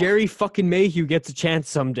Jerry fucking Mayhew gets a chance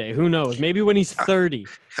someday. Who knows? Maybe when he's 30.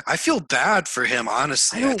 I feel bad for him,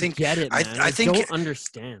 honestly. I don't get it, man. I don't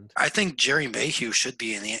understand. I think Jerry Mayhew should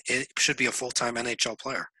be a full-time NHL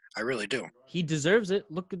player. I really do. He deserves it.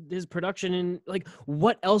 Look at his production and like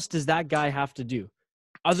what else does that guy have to do?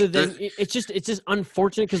 Other than it's just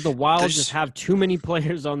unfortunate because the Wild just have too many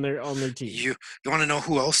players on their team. You want to know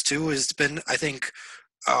who else too has been, I think,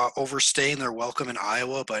 overstaying their welcome in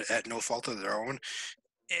Iowa, but at no fault of their own.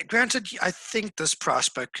 Granted, I think this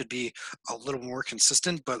prospect could be a little more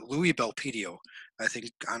consistent, but Louis Belpedio, I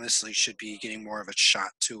think, honestly, should be getting more of a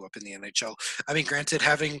shot too up in the NHL. I mean, granted,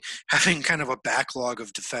 having kind of a backlog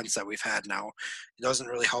of defense that we've had now, it doesn't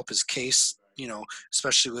really help his case.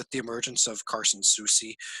 Especially with the emergence of Carson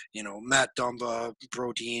Soucy, Matt Dumba,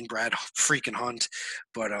 Brodin, Brad freaking Hunt,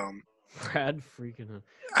 but Brad freaking Hunt.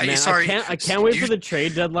 I can't wait for the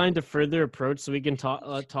trade deadline to further approach so we can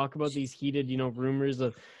talk about these heated, rumors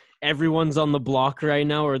of everyone's on the block right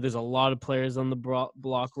now, or there's a lot of players on the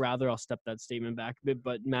block. Rather, I'll step that statement back a bit,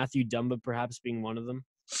 but Matthew Dumba perhaps being one of them.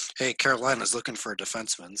 Hey, Carolina's looking for a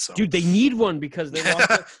defenseman, so dude, they need one because they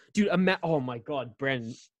lost. Dude, oh my God,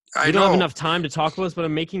 Brandon. We don't have enough time to talk about this, but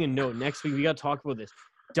I'm making a note. Next week, we got to talk about this.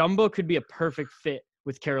 Dumbo could be a perfect fit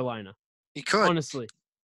with Carolina. He could. Honestly.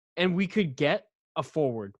 And we could get a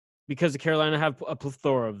forward because Carolina have a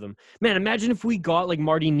plethora of them. Man, imagine if we got like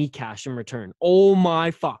Marty Nikash in return. Oh,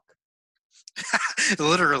 my fuck.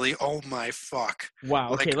 Literally, oh, my fuck.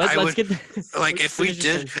 Wow. Okay, let's get like if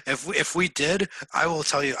we did, I will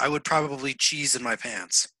tell you, I would probably cheese in my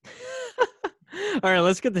pants. All right,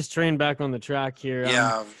 let's get this train back on the track here.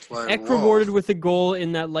 Yeah. Eck rewarded with a goal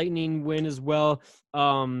in that Lightning win as well.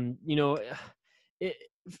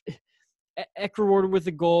 Eck rewarded with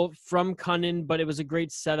a goal from Cunnin, but it was a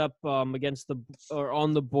great setup on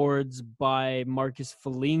the boards by Marcus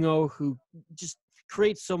Foligno, who just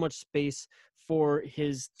creates so much space for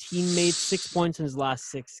his teammates. 6 points in his last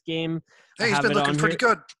 6 games. Hey, he's been looking pretty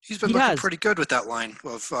good. He's been looking has. pretty good with that line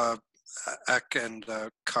of Eck and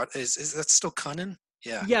Cut. Is that still Cunnin?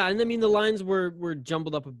 Yeah. Yeah, and I mean the lines were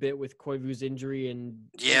jumbled up a bit with Koivu's injury, and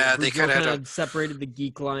yeah, they kind of separated the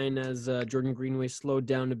geek line as Jordan Greenway slowed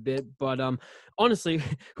down a bit. But honestly,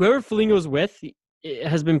 whoever Foligno's with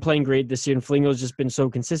has been playing great this year, and Foligno's just been so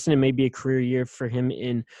consistent. It may be a career year for him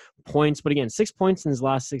in points, but again, 6 points in his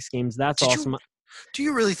last 6 games. That's awesome. Do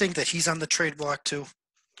you really think that he's on the trade block too?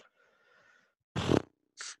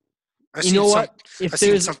 I've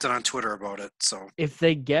seen something on Twitter about it. So if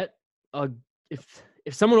they get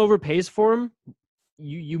if someone overpays for him,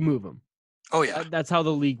 you move him. Oh yeah, that's how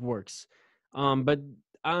the league works. But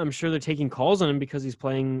I'm sure they're taking calls on him because he's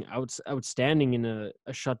playing outstanding in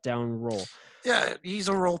a shutdown role. Yeah, he's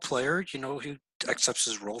a role player. You know, he accepts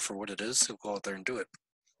his role for what it is. He'll go out there and do it.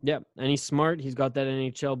 Yeah, and he's smart. He's got that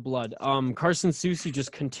NHL blood. Carson Soucy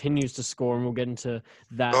just continues to score, and we'll get into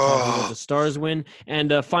that talking about the Stars win.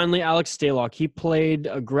 And finally, Alex Stalock. He played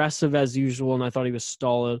aggressive as usual, and I thought he was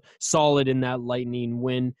solid in that Lightning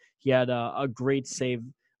win. He had a great save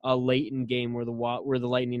late in game where the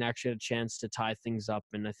Lightning actually had a chance to tie things up,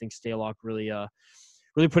 and I think Stalock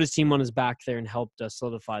really put his team on his back there and helped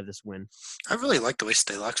solidify this win. I really like the way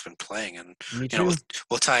Stalock's been playing, and Me too.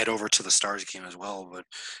 We'll tie it over to the Stars game as well. But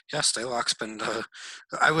yeah, Stalock's been.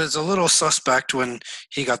 I was a little suspect when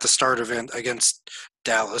he got the start against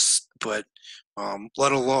Dallas, but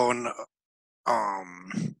let alone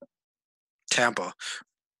Tampa.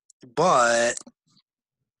 But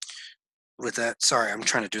with that, sorry, I'm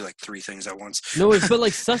trying to do like 3 things at once. No, but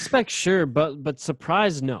like suspect, sure, but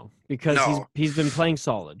surprise, no. Because he's been playing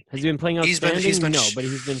solid. Has he been playing outstanding? But he's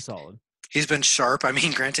been solid. He's been sharp. I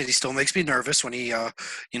mean, granted, he still makes me nervous when he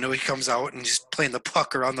comes out and he's playing the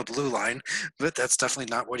puck around the blue line, but that's definitely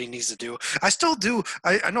not what he needs to do. I still do.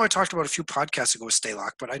 I know I talked about a few podcasts ago with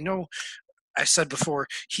Stalock, but I know I said before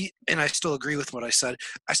and I still agree with what I said.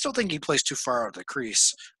 I still think he plays too far out of the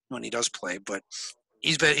crease when he does play, but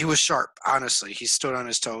he was sharp, honestly. He stood on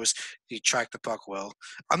his toes. He tracked the puck well.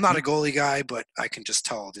 I'm not a goalie guy, but I can just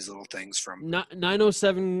tell all these little things from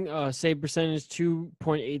 907 save percentage,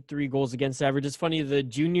 2.83 goals against average. It's funny, the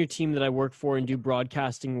junior team that I work for and do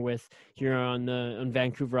broadcasting with here on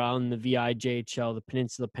Vancouver Island, the VIJHL, the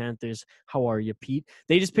Peninsula Panthers. How are you, Pete?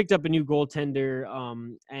 They just picked up a new goaltender,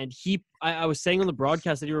 and I was saying on the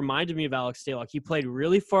broadcast that he reminded me of Alex Stalock. He played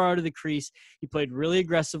really far out of the crease. He played really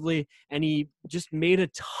aggressively, and he just made a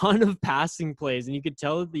ton of passing plays. And you could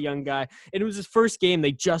tell that the young guy, and it was his first game.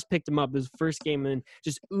 They just picked him up. His first game, and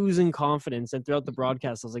just oozing confidence. And throughout the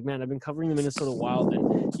broadcast, I was like, man, I've been covering the Minnesota Wild,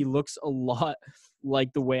 and he looks a lot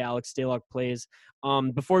like the way Alex Stalock plays.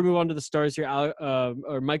 Before we move on to the Stars here,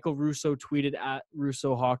 Michael Russo tweeted at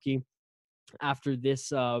Russo Hockey after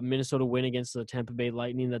this Minnesota win against the Tampa Bay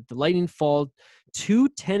Lightning that the Lightning fall to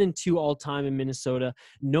 10-2 all time in Minnesota.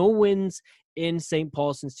 No wins in St.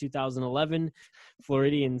 Paul since 2011.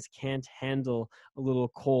 Floridians can't handle a little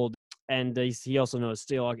cold. And he also knows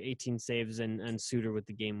Stalock 18 saves and Suter with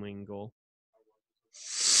the game-winning goal.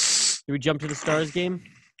 Do we jump to the Stars game?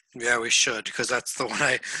 Yeah, we should, because that's the one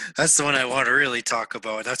I want to really talk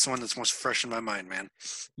about. That's the one that's most fresh in my mind, man.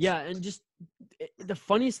 Yeah, and just the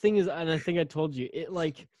funniest thing is, and I think I told you,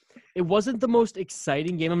 it wasn't the most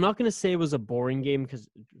exciting game. I'm not going to say it was a boring game because,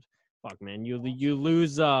 fuck, man, you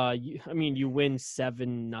lose. You win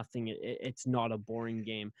 7-0. It's not a boring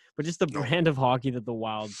game, but just the brand of hockey that the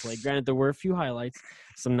Wild played. Granted, there were a few highlights,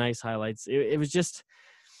 some nice highlights. It was just.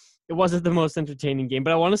 It wasn't the most entertaining game,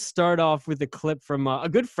 but I want to start off with a clip from a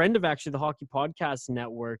good friend of actually the Hockey Podcast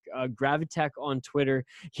Network, Gravitech on Twitter.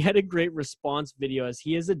 He had a great response video as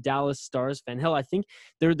he is a Dallas Stars fan. Hell, I think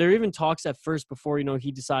there even talks at first before,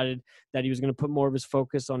 he decided that he was going to put more of his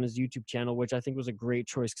focus on his YouTube channel, which I think was a great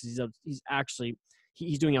choice because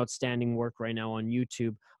he's doing outstanding work right now on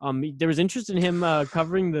YouTube. There was interest in him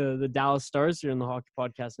covering the Dallas Stars here on the Hockey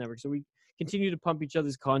Podcast Network, so we continue to pump each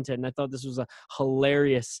other's content, and I thought this was a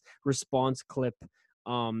hilarious response clip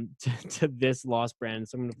to this loss, Brandon.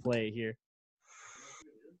 So I'm going to play it here.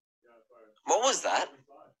 What was that?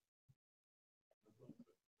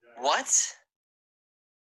 What?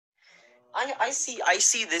 I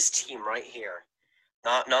see this team right here.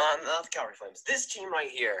 Not the Calgary Flames. This team right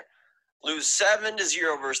here lose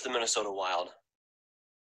 7-0 versus the Minnesota Wild.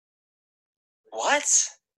 What?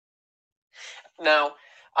 Now,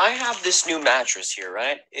 I have this new mattress here,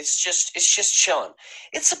 right? It's just chilling.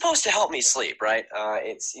 It's supposed to help me sleep, right?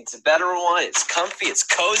 It's a better one. It's comfy. It's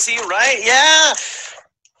cozy, right? Yeah.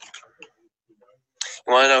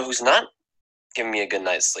 You want to know who's not giving me a good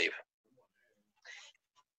night's sleep?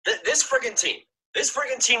 This friggin'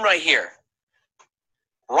 team right here.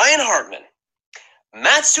 Ryan Hartman,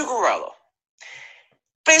 Matt Zuccarello,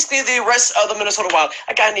 basically the rest of the Minnesota Wild.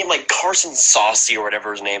 A guy named like Carson Saucy or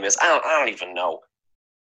whatever his name is. I don't even know.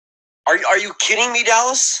 Are you kidding me,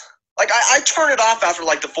 Dallas? Like I turned it off after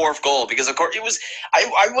like the fourth goal because of course it was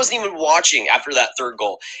I wasn't even watching after that third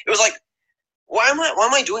goal. It was like why am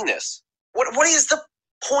I doing this? What is the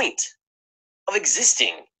point of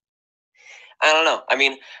existing? I don't know. I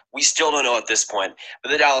mean, we still don't know at this point.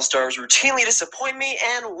 But the Dallas Stars routinely disappoint me,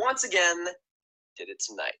 and once again, did it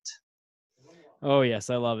tonight. Oh yes,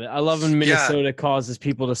 I love it. I love when Minnesota causes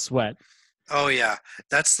people to sweat. Oh yeah,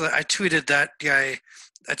 I tweeted that guy.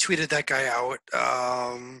 I tweeted that guy out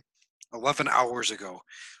 11 hours ago.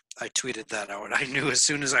 I tweeted that out. I knew as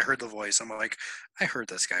soon as I heard the voice. I'm like, I heard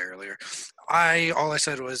this guy earlier. All I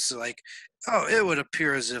said was like, oh, it would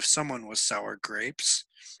appear as if someone was sour grapes.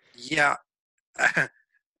 Yeah.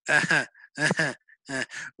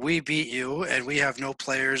 We beat you, and we have no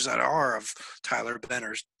players that are of Tyler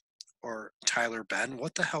Ben.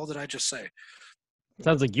 What the hell did I just say?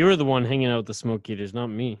 Sounds like you were the one hanging out with the smoke eaters, not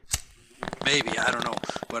me. Maybe, I don't know,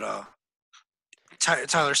 but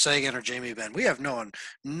Tyler Sagan or Jamie Benn. We have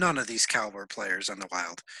none of these caliber players on the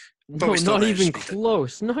Wild. But No, we still not managed even to beat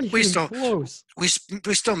close. Not even close. We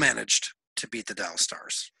still managed to beat the Dallas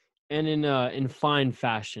Stars. And in fine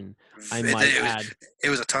fashion, I might add. It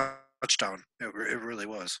was a touchdown. It really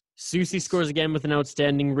was. Susie scores again with an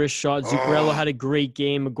outstanding wrist shot. Zuccarello had a great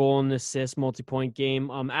game, a goal and assist, multi-point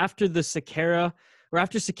game. After Sekera,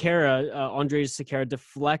 Andres Sekera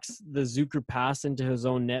deflects the Zucker pass into his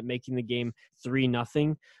own net, making the game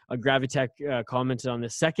 3-0. Gravitech commented on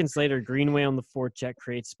this. Seconds later, Greenway on the forecheck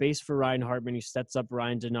creates space for Ryan Hartman, who sets up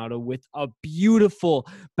Ryan Donato with a beautiful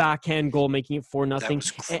backhand goal, making it 4-0. That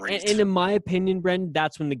was great. And in my opinion, Brendan,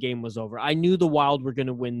 that's when the game was over. I knew the Wild were going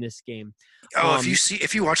to win this game. Oh,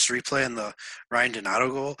 if you watch the replay on the Ryan Donato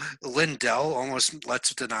goal, Lindell almost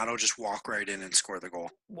lets Donato just walk right in and score the goal.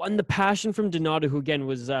 And the passion from Donato, who again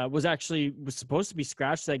was supposed to be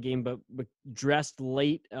scratched that game, but dressed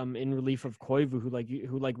late in relief of Koivu,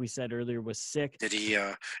 who like we said earlier was sick. Did he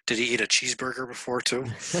eat a cheeseburger before too?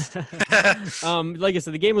 Like I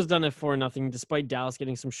said, the game was done at 4-0, despite Dallas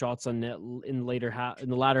getting some shots on net in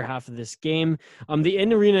the latter half of this game. The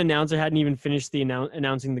in-arena announcer hadn't even finished the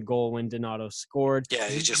announcing the goal when Donato scored. Yeah,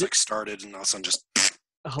 he just started and all of a sudden just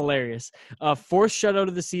hilarious. Fourth shutout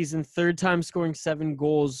of the season, third time scoring 7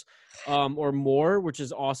 goals or more, which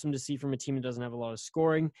is awesome to see from a team that doesn't have a lot of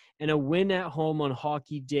scoring, and a win at home on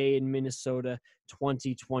Hockey Day in Minnesota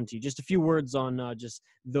 2020. Just a few words on just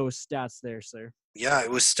those stats there, sir. Yeah, it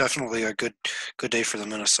was definitely a good day for the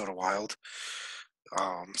Minnesota Wild.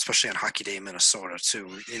 Especially on Hockey Day Minnesota too,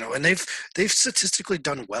 and they've statistically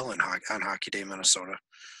done well on Hockey Day Minnesota.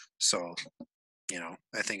 So,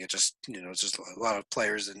 I think it just, it's just a lot of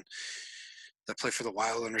players that play for the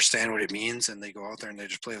Wild understand what it means, and they go out there and they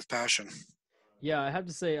just play with passion. Yeah, I have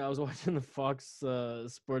to say, I was watching the Fox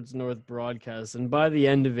Sports North broadcast, and by the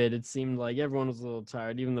end of it, it seemed like everyone was a little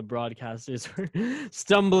tired. Even the broadcasters were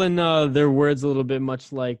stumbling their words a little bit,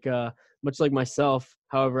 much like myself.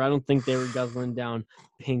 However, I don't think they were guzzling down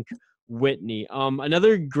Pink Whitney.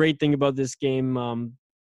 Another great thing about this game,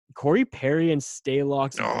 Corey Perry and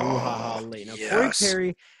Stalock's brouhaha late. Now, yes. Corey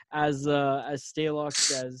Perry, as Stalock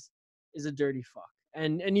says, is a dirty fuck.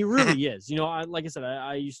 And he really is. Like I said,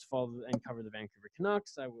 I used to follow and cover the Vancouver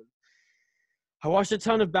Canucks. I watched a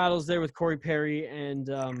ton of battles there with Corey Perry and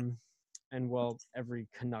every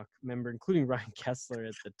Canuck member, including Ryan Kessler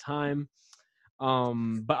at the time.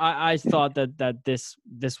 But I thought that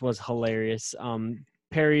this was hilarious.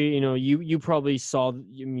 Perry, you probably saw.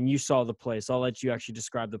 You saw the play, so I'll let you actually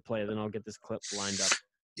describe the play. Then I'll get this clip lined up.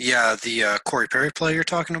 Yeah, the Corey Perry play you're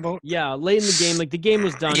talking about? Yeah, late in the game, the game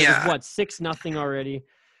was done. Yeah. It was 6-0 already,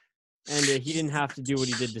 and he didn't have to do what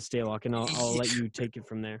he did to Stalock, and I'll let you take it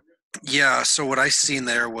from there. Yeah, so what I seen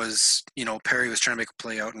there was, Perry was trying to make a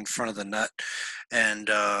play out in front of the net, and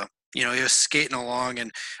he was skating along,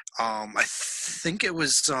 and I think it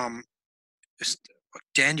was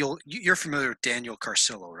Daniel. You're familiar with Daniel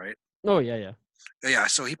Carcillo, right? Oh yeah. Yeah,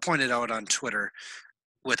 so he pointed out on Twitter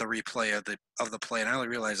with a replay of the play, and I only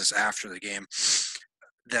realized this after the game,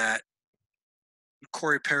 that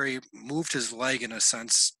Corey Perry moved his leg in a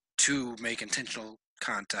sense to make intentional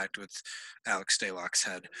contact with Alex Stalock's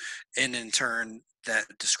head, and in turn, that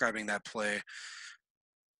describing that play,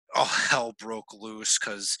 all hell broke loose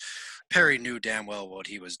because Perry knew damn well what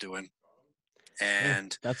he was doing.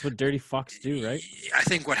 And that's what dirty fucks do, right? I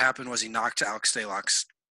think what happened was he knocked Alex Stalock's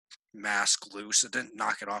mask loose. It didn't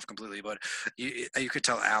knock it off completely, but you could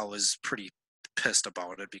tell Al was pretty pissed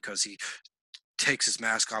about it because he takes his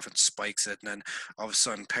mask off and spikes it, and then all of a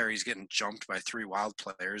sudden Perry's getting jumped by 3 Wild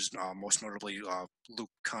players, most notably Luke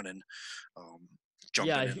Cunnin,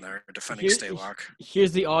 jumping in there defending Stalock.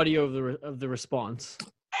 Here's the audio of the response.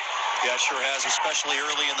 Yeah, sure has, especially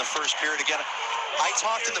early in the first period. Again, I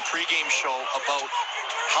talked in the pregame show about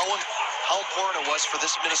how important it was for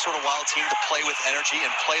this Minnesota Wild team to play with energy and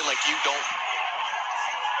play like you don't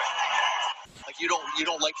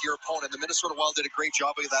like your opponent. The Minnesota Wild did a great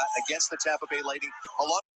job of that against the Tampa Bay Lightning.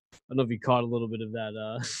 I don't know if you caught a little bit of that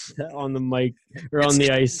on the mic or on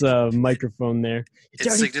the ice microphone there.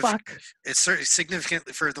 It's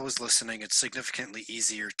significantly for those listening. It's significantly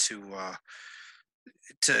easier to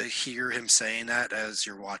hear him saying that as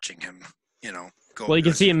you're watching him. Well, you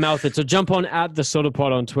can see him mouth it. So jump on at the Sota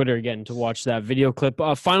Pod on Twitter again to watch that video clip.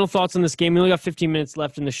 Final thoughts on this game. We only got 15 minutes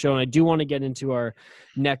left in the show, and I do want to get into our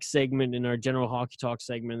next segment in our general hockey talk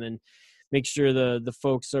segment, and make sure the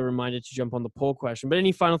folks are reminded to jump on the poll question. But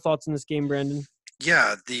any final thoughts on this game, Brandon?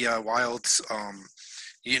 Yeah, the Wilds. I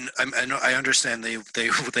understand they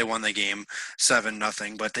won the game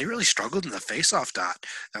 7-0, but they really struggled in the faceoff dot.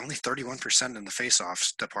 Only 31% in the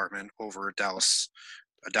faceoffs department over Dallas.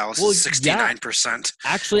 Dallas is 69%.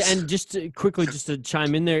 Actually, and just to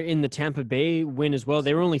chime in there, in the Tampa Bay win as well,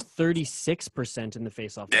 they were only 36% in the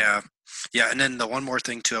faceoff. Yeah, and then the one more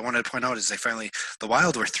thing too I wanted to point out is the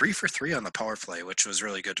Wild were 3 for 3 on the power play, which was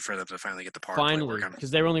really good for them to finally get the power play working.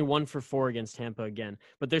 Because they were only 1 for 4 against Tampa again,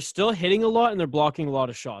 but they're still hitting a lot and they're blocking a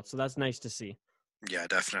lot of shots, so that's nice to see. Yeah,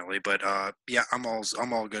 definitely. But I'm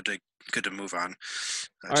all good to move on.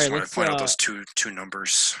 I just want to point out those two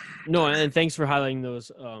numbers. No, and thanks for highlighting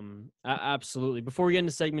those. Absolutely. Before we get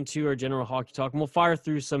into segment 2, our general hockey talk, and we'll fire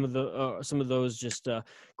through some of those just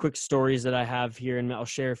quick stories that I have here, and I'll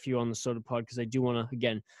share a few on the Sota Pod because I do want to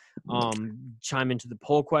again chime into the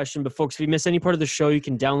poll question. But folks, if you miss any part of the show, you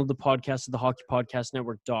can download the podcast at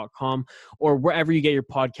thehockeypodcastnetwork.com or wherever you get your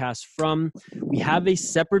podcasts from. We have a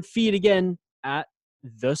separate feed again at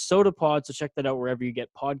the Sota Pod, so check that out wherever you get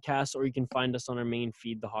podcasts, or you can find us on our main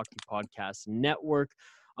feed, the Hockey Podcast Network,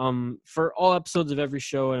 for all episodes of every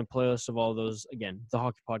show and a playlist of all those. Again, the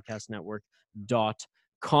Hockey Podcast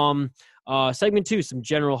Network.com. Segment 2, some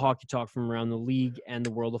general hockey talk from around the league and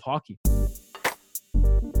the world of hockey.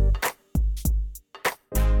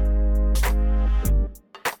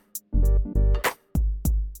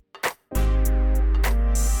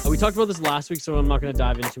 We talked about this last week, so I'm not going to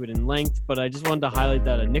dive into it in length, but I just wanted to highlight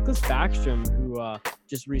that Nicholas Backstrom, who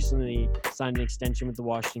just recently signed an extension with the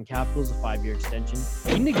Washington Capitals, a 5-year extension,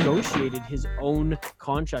 he negotiated his own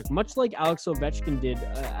contract, much like Alex Ovechkin did,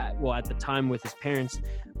 at the time with his parents.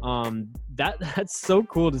 That's so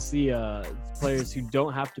cool to see players who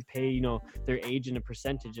don't have to pay, their agent a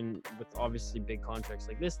percentage, and with obviously big contracts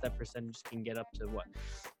like this, that percentage can get up to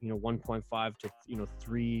 $1.5 to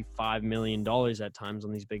 $3-5 million at times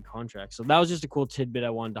on these big contracts. So that was just a cool tidbit I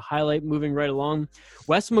wanted to highlight. Moving right along,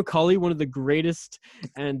 Wes McCauley, one of the greatest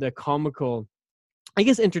and comical, I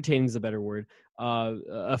guess entertaining is a better word,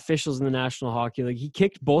 officials in the National Hockey League. He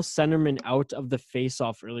kicked both centermen out of the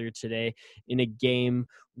face-off earlier today in a game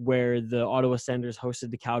where the Ottawa Senators hosted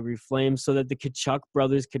the Calgary Flames so that the Tkachuk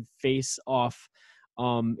brothers could face off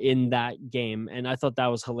in that game. And I thought that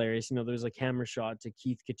was hilarious. There was a camera shot to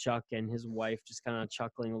Keith Tkachuk and his wife just kind of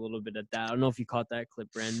chuckling a little bit at that. I don't know if you caught that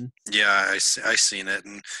clip, Brandon. Yeah, I seen it.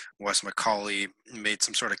 And Wes McCauley made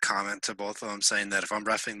some sort of comment to both of them saying that if I'm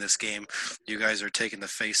reffing this game, you guys are taking the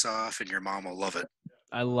face off and your mom will love it.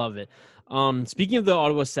 I love it. Speaking of the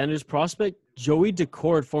Ottawa Senators prospect, Joey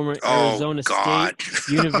Decord, former Arizona State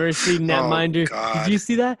University netminder. Did you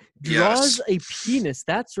see that? Draws a penis.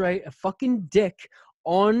 That's right. A fucking dick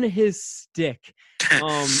on his stick.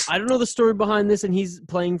 I don't know the story behind this, and he's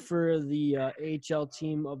playing for the AHL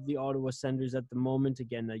team of the Ottawa Senators at the moment.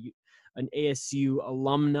 Again, an ASU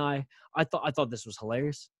alumni. I thought this was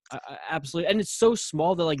hilarious. I absolutely. And it's so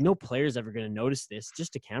small that no player's ever going to notice this.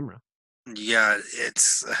 Just a camera. Yeah,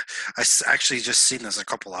 it's. I actually just seen this a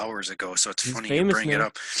couple hours ago, so it's funny you bring it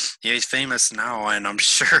up. Yeah, he's famous now, and I'm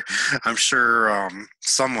sure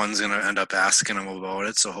someone's gonna end up asking him about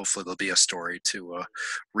it. So hopefully there'll be a story to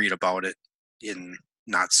read about it in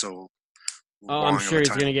not so. I'm sure he's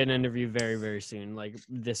gonna get an interview very, very soon, like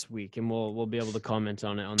this week, and we'll be able to comment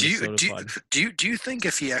on it on the Sota Pod. Do you think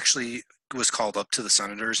if he actually was called up to the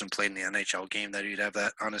Senators and played in the NHL game that he'd have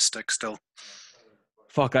that on his stick still?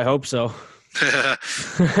 Fuck, I hope so.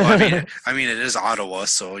 Well, I mean, it is Ottawa,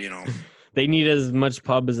 so They need as much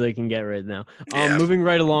pub as they can get right now. Yeah. Moving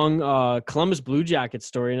right along, Columbus Blue Jackets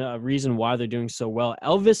story, and a reason why they're doing so well.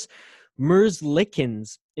 Elvis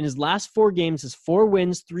Merzlikins, in his last 4 games, has 4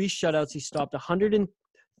 wins, 3 shutouts. He stopped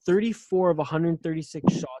 134 of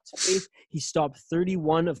 136 shots faced. He stopped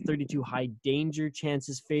 31 of 32 high danger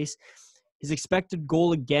chances faced. His expected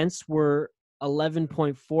goal against were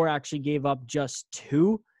 11.4, actually gave up just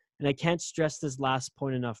 2. And I can't stress this last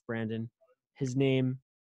point enough, Brandon. His name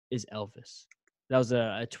is Elvis. That was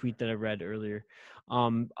a tweet that I read earlier.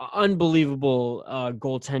 Unbelievable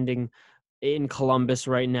goaltending in Columbus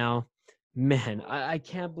right now. Man, I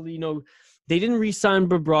can't believe, they didn't re-sign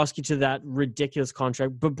Bobrovsky to that ridiculous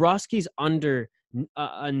contract. Bobrovsky's under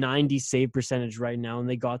a 90 save percentage right now, and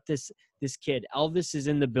they got this kid. Elvis is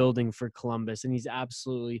in the building for Columbus, and he's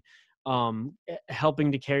absolutely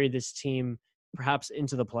helping to carry this team perhaps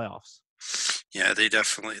into the playoffs. Yeah,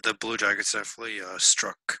 the Blue Jackets definitely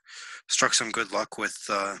struck some good luck with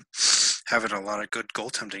having a lot of good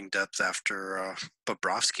goaltending depth after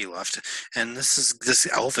Bobrovsky left. And this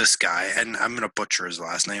Elvis guy, and I'm going to butcher his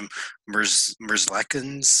last name,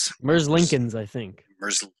 Merzlikins, I think.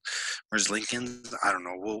 Merzlikins. I don't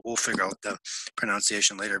know. We'll figure out the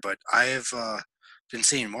pronunciation later. But I've been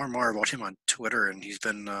seeing more and more about him on Twitter, and he's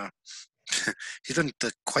been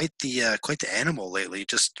quite the animal lately.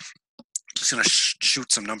 Just gonna shoot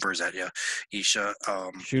some numbers at you, Isha.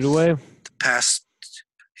 Shoot away.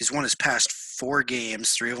 He's won his past 4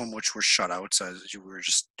 games, 3 of them which were shutouts, as you were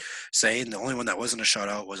just saying. The only one that wasn't a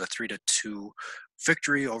shutout was a 3-2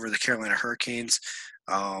 victory over the Carolina Hurricanes.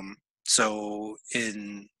 So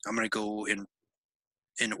I'm gonna go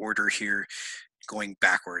in order here, going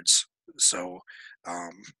backwards. So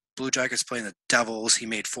Blue Jackets playing the Devils, he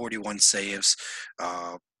made 41 saves.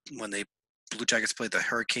 When Blue Jackets played the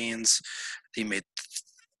Hurricanes, he made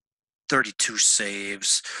 32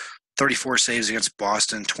 saves, 34 saves against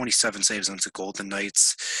Boston, 27 saves against the Golden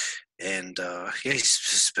Knights. And he's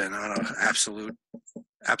just been on an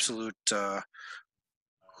absolute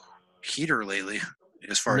heater lately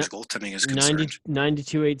as far as goaltending is concerned.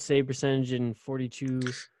 92.8 save percentage and 42. And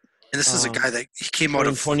this is a guy that he came out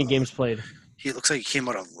of 20 games played. He looks like he came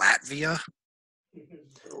out of Latvia.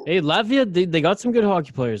 Hey, Latvia, they got some good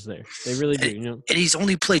hockey players there. They really do. And he's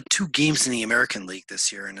only played 2 games in the American League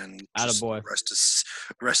this year, and then attaboy. The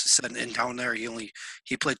rest is set in down there.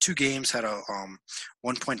 He played 2 games, had a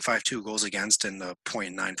 1.52 goals against and a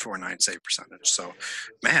 .949 save percentage. So,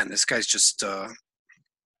 man, this guy's just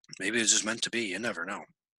maybe it's just meant to be. You never know.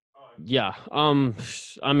 Yeah, I'm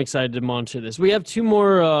excited to monitor this. We have 2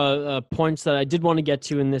 more points that I did want to get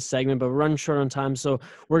to in this segment, but we're running short on time, so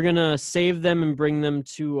we're gonna save them and bring them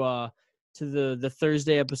to the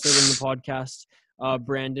Thursday episode in the podcast,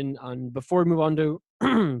 Brandon. Before we move on to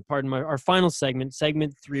our final segment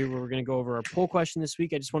 3, where we're gonna go over our poll question this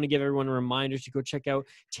week, I just want to give everyone a reminder to go check out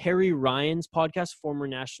Terry Ryan's podcast, former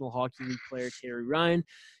National Hockey League player Terry Ryan.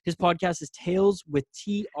 His podcast is Tales with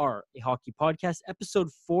TR, a hockey podcast. Episode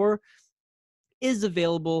 4 is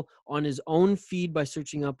available on his own feed by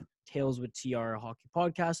searching up Tales with TR, a hockey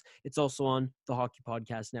podcast. It's also on the Hockey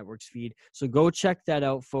Podcast Network's feed. So go check that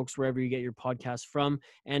out, folks, wherever you get your podcast from.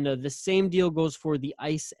 And the same deal goes for the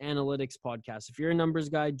Ice Analytics podcast. If you're a numbers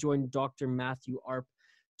guy, join Dr. Matthew Arp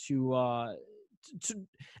to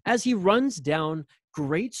as he runs down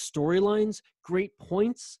great storylines, great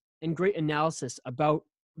points, and great analysis about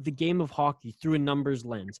the game of hockey through a numbers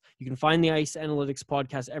lens. You can find the Ice Analytics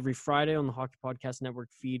podcast every Friday on the Hockey Podcast Network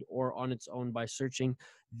feed or on its own by searching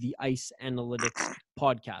the Ice Analytics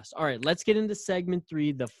podcast. All right, let's get into segment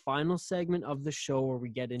 3, the final segment of the show, where we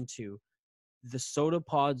get into the Sota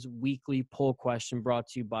Pod's weekly poll question, brought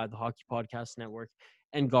to you by the Hockey Podcast Network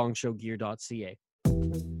and gongshowgear.ca.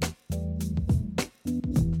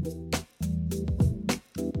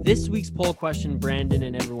 This week's poll question, Brandon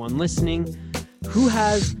and everyone listening: who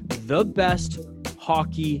has the best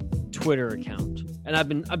hockey Twitter account? And I've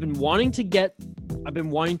been wanting to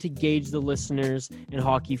gauge the listeners and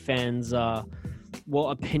hockey fans'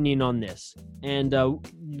 opinion on this. And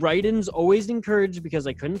write-ins always encouraged, because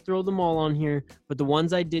I couldn't throw them all on here. But the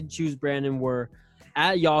ones I did choose, Brandon, were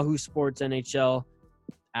at Yahoo Sports NHL,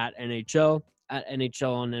 at NHL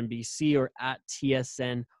on NBC, or at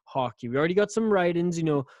TSN Hockey. We already got some write-ins.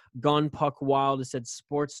 Gone Puck Wild has said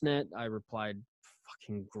Sportsnet. I replied,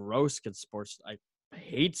 fucking gross, because I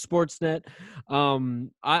hate Sportsnet.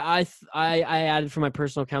 I added for my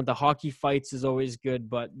personal account, the Hockey Fights is always good,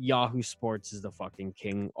 but Yahoo Sports is the fucking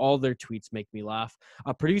king. All their tweets make me laugh.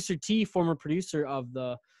 Producer T, former producer of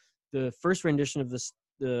the first rendition of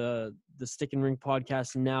the Stick and Ring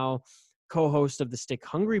podcast, now co-host of the Stick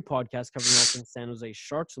Hungry podcast covering all things San Jose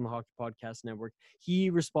Sharks on the Hockey Podcast Network. He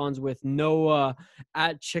responds with no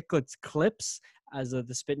at Chicklets Clips as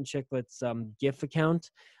the Spit and Chicklets GIF account.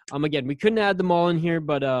 Again, we couldn't add them all in here,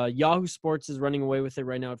 but Yahoo Sports is running away with it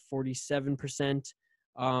right now at 47%.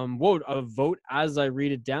 A vote as I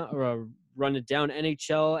read it down or run it down.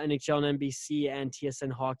 NHL and NBC and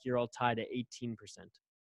TSN Hockey are all tied at 18%.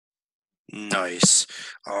 Nice.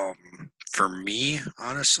 For me,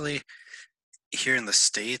 honestly, here in the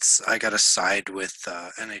States, I got to side with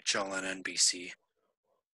NHL and NBC.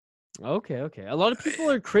 Okay. A lot of people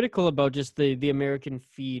are critical about just the American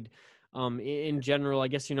feed. In general, I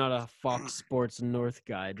guess you're not a Fox Sports North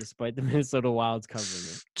guy, despite the Minnesota Wild's covering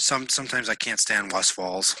it. Sometimes I can't stand West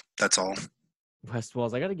Falls. That's all. West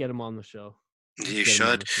Walls, I got to get him on the show. You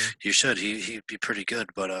should. He'd be pretty good.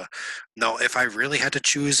 But no, if I really had to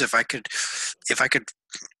choose, if I could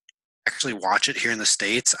actually watch it here in the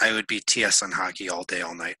States, I would be TSN Hockey all day,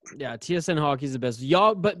 all night. Yeah, TSN Hockey is the best.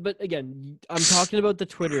 Y'all, but again, I'm talking about the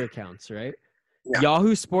Twitter accounts, right? Yeah.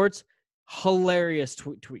 Yahoo Sports, hilarious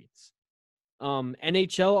tweets.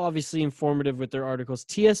 NHL, obviously informative with their articles.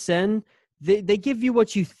 TSN, they give you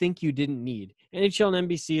what you think you didn't need. NHL and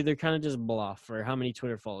NBC, they're kind of just bluff for how many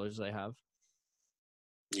Twitter followers they have.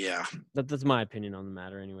 Yeah. That's my opinion on the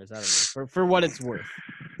matter anyways. I don't know. For what it's worth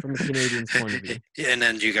from a Canadian's point of view. And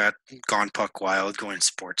then you got Gone Puck Wild going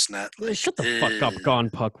Sportsnet. Like, shut the fuck up, Gone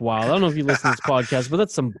Puck Wild. I don't know if you listen to this podcast, but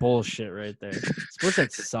that's some bullshit right there.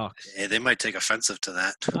 Sportsnet sucks. Hey, they might take offensive to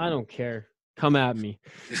that. I don't care. Come at me.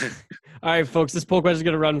 All right, folks, this poll question is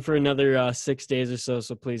going to run for another 6 days or so.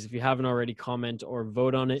 So please, if you haven't already, comment or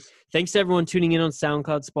vote on it. Thanks to everyone tuning in on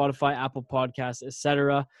SoundCloud, Spotify, Apple Podcasts,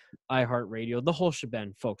 etc., iHeartRadio, the whole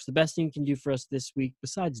shebang, folks. The best thing you can do for us this week,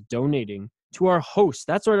 besides donating to our hosts,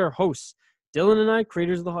 that's right, our hosts, Dylan and I,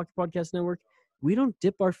 creators of the Hockey Podcast Network, we don't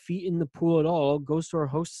dip our feet in the pool at all. It goes to our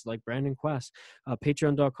hosts like Brandon Quast,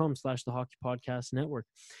 patreon.com/the Hockey Podcast Network.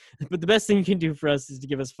 But the best thing you can do for us is to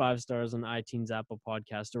give us 5 stars on iTunes, Apple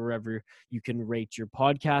Podcast, or wherever you can rate your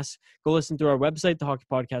podcast. Go listen through our website,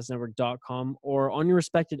 thehockeypodcastnetwork.com, or on your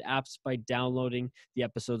respected apps by downloading the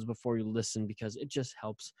episodes before you listen, because it just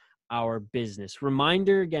helps our business.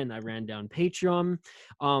 Reminder, again, I ran down Patreon.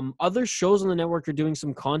 Other shows on the network are doing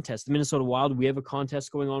some contests. The Minnesota Wild, we have a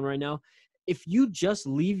contest going on right now. If you just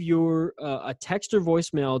leave your a text or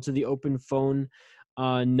voicemail to the open phone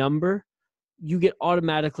number, you get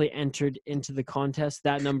automatically entered into the contest.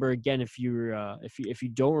 That number, again, if you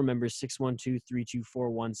don't remember,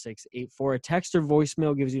 612-324-1684. A text or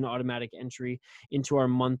voicemail gives you an automatic entry into our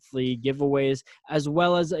monthly giveaways, as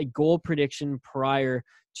well as a goal prediction prior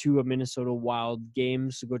to a Minnesota Wild game.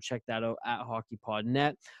 So go check that out at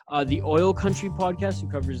HockeyPodNet. The Oil Country podcast, who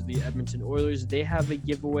covers the Edmonton Oilers, they have a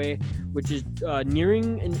giveaway, which is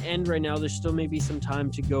nearing an end right now. There's still maybe some time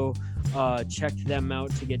to go check them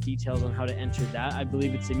out to get details on how to enter that. I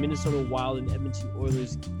believe it's a Minnesota Wild and Edmonton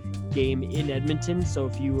Oilers game in Edmonton. So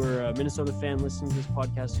if you were a Minnesota fan listening to this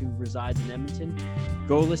podcast who resides in Edmonton,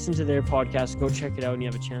 go listen to their podcast, go check it out, and you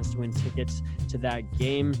have a chance to win tickets to that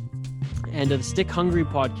game. And the Stick Hungry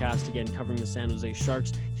podcast, again, covering the San Jose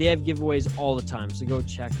Sharks. They have giveaways all the time, so go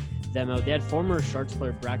check them out. They had former Sharks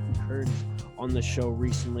player Bracken Kearns on the show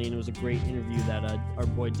recently, and it was a great interview that our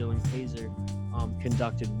boy Dylan Kaiser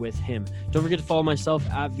conducted with him. Don't forget to follow myself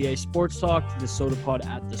at VA Sports Talk, the Sota Pod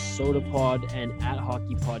at the Sota Pod, and at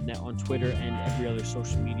HockeyPodNet on Twitter and every other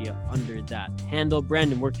social media under that handle.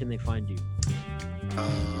 Brandon, where can they find you?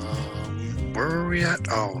 Where are we at?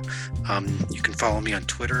 You can follow me on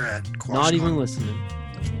Twitter at Quast Not even listening.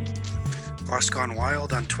 Quast Gone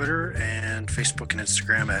Wild on Twitter, and Facebook and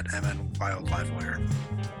Instagram at MNWildLiveWire.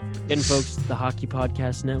 Again, folks, the Hockey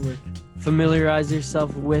Podcast Network. Familiarize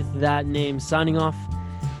yourself with that name. Signing off,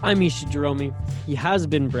 I'm Isha Jerome. He has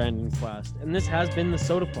been Brandon Quast, and this has been the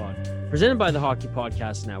Sota Pod, presented by the Hockey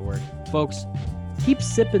Podcast Network. Folks, keep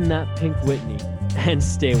sipping that Pink Whitney and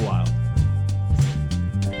stay wild.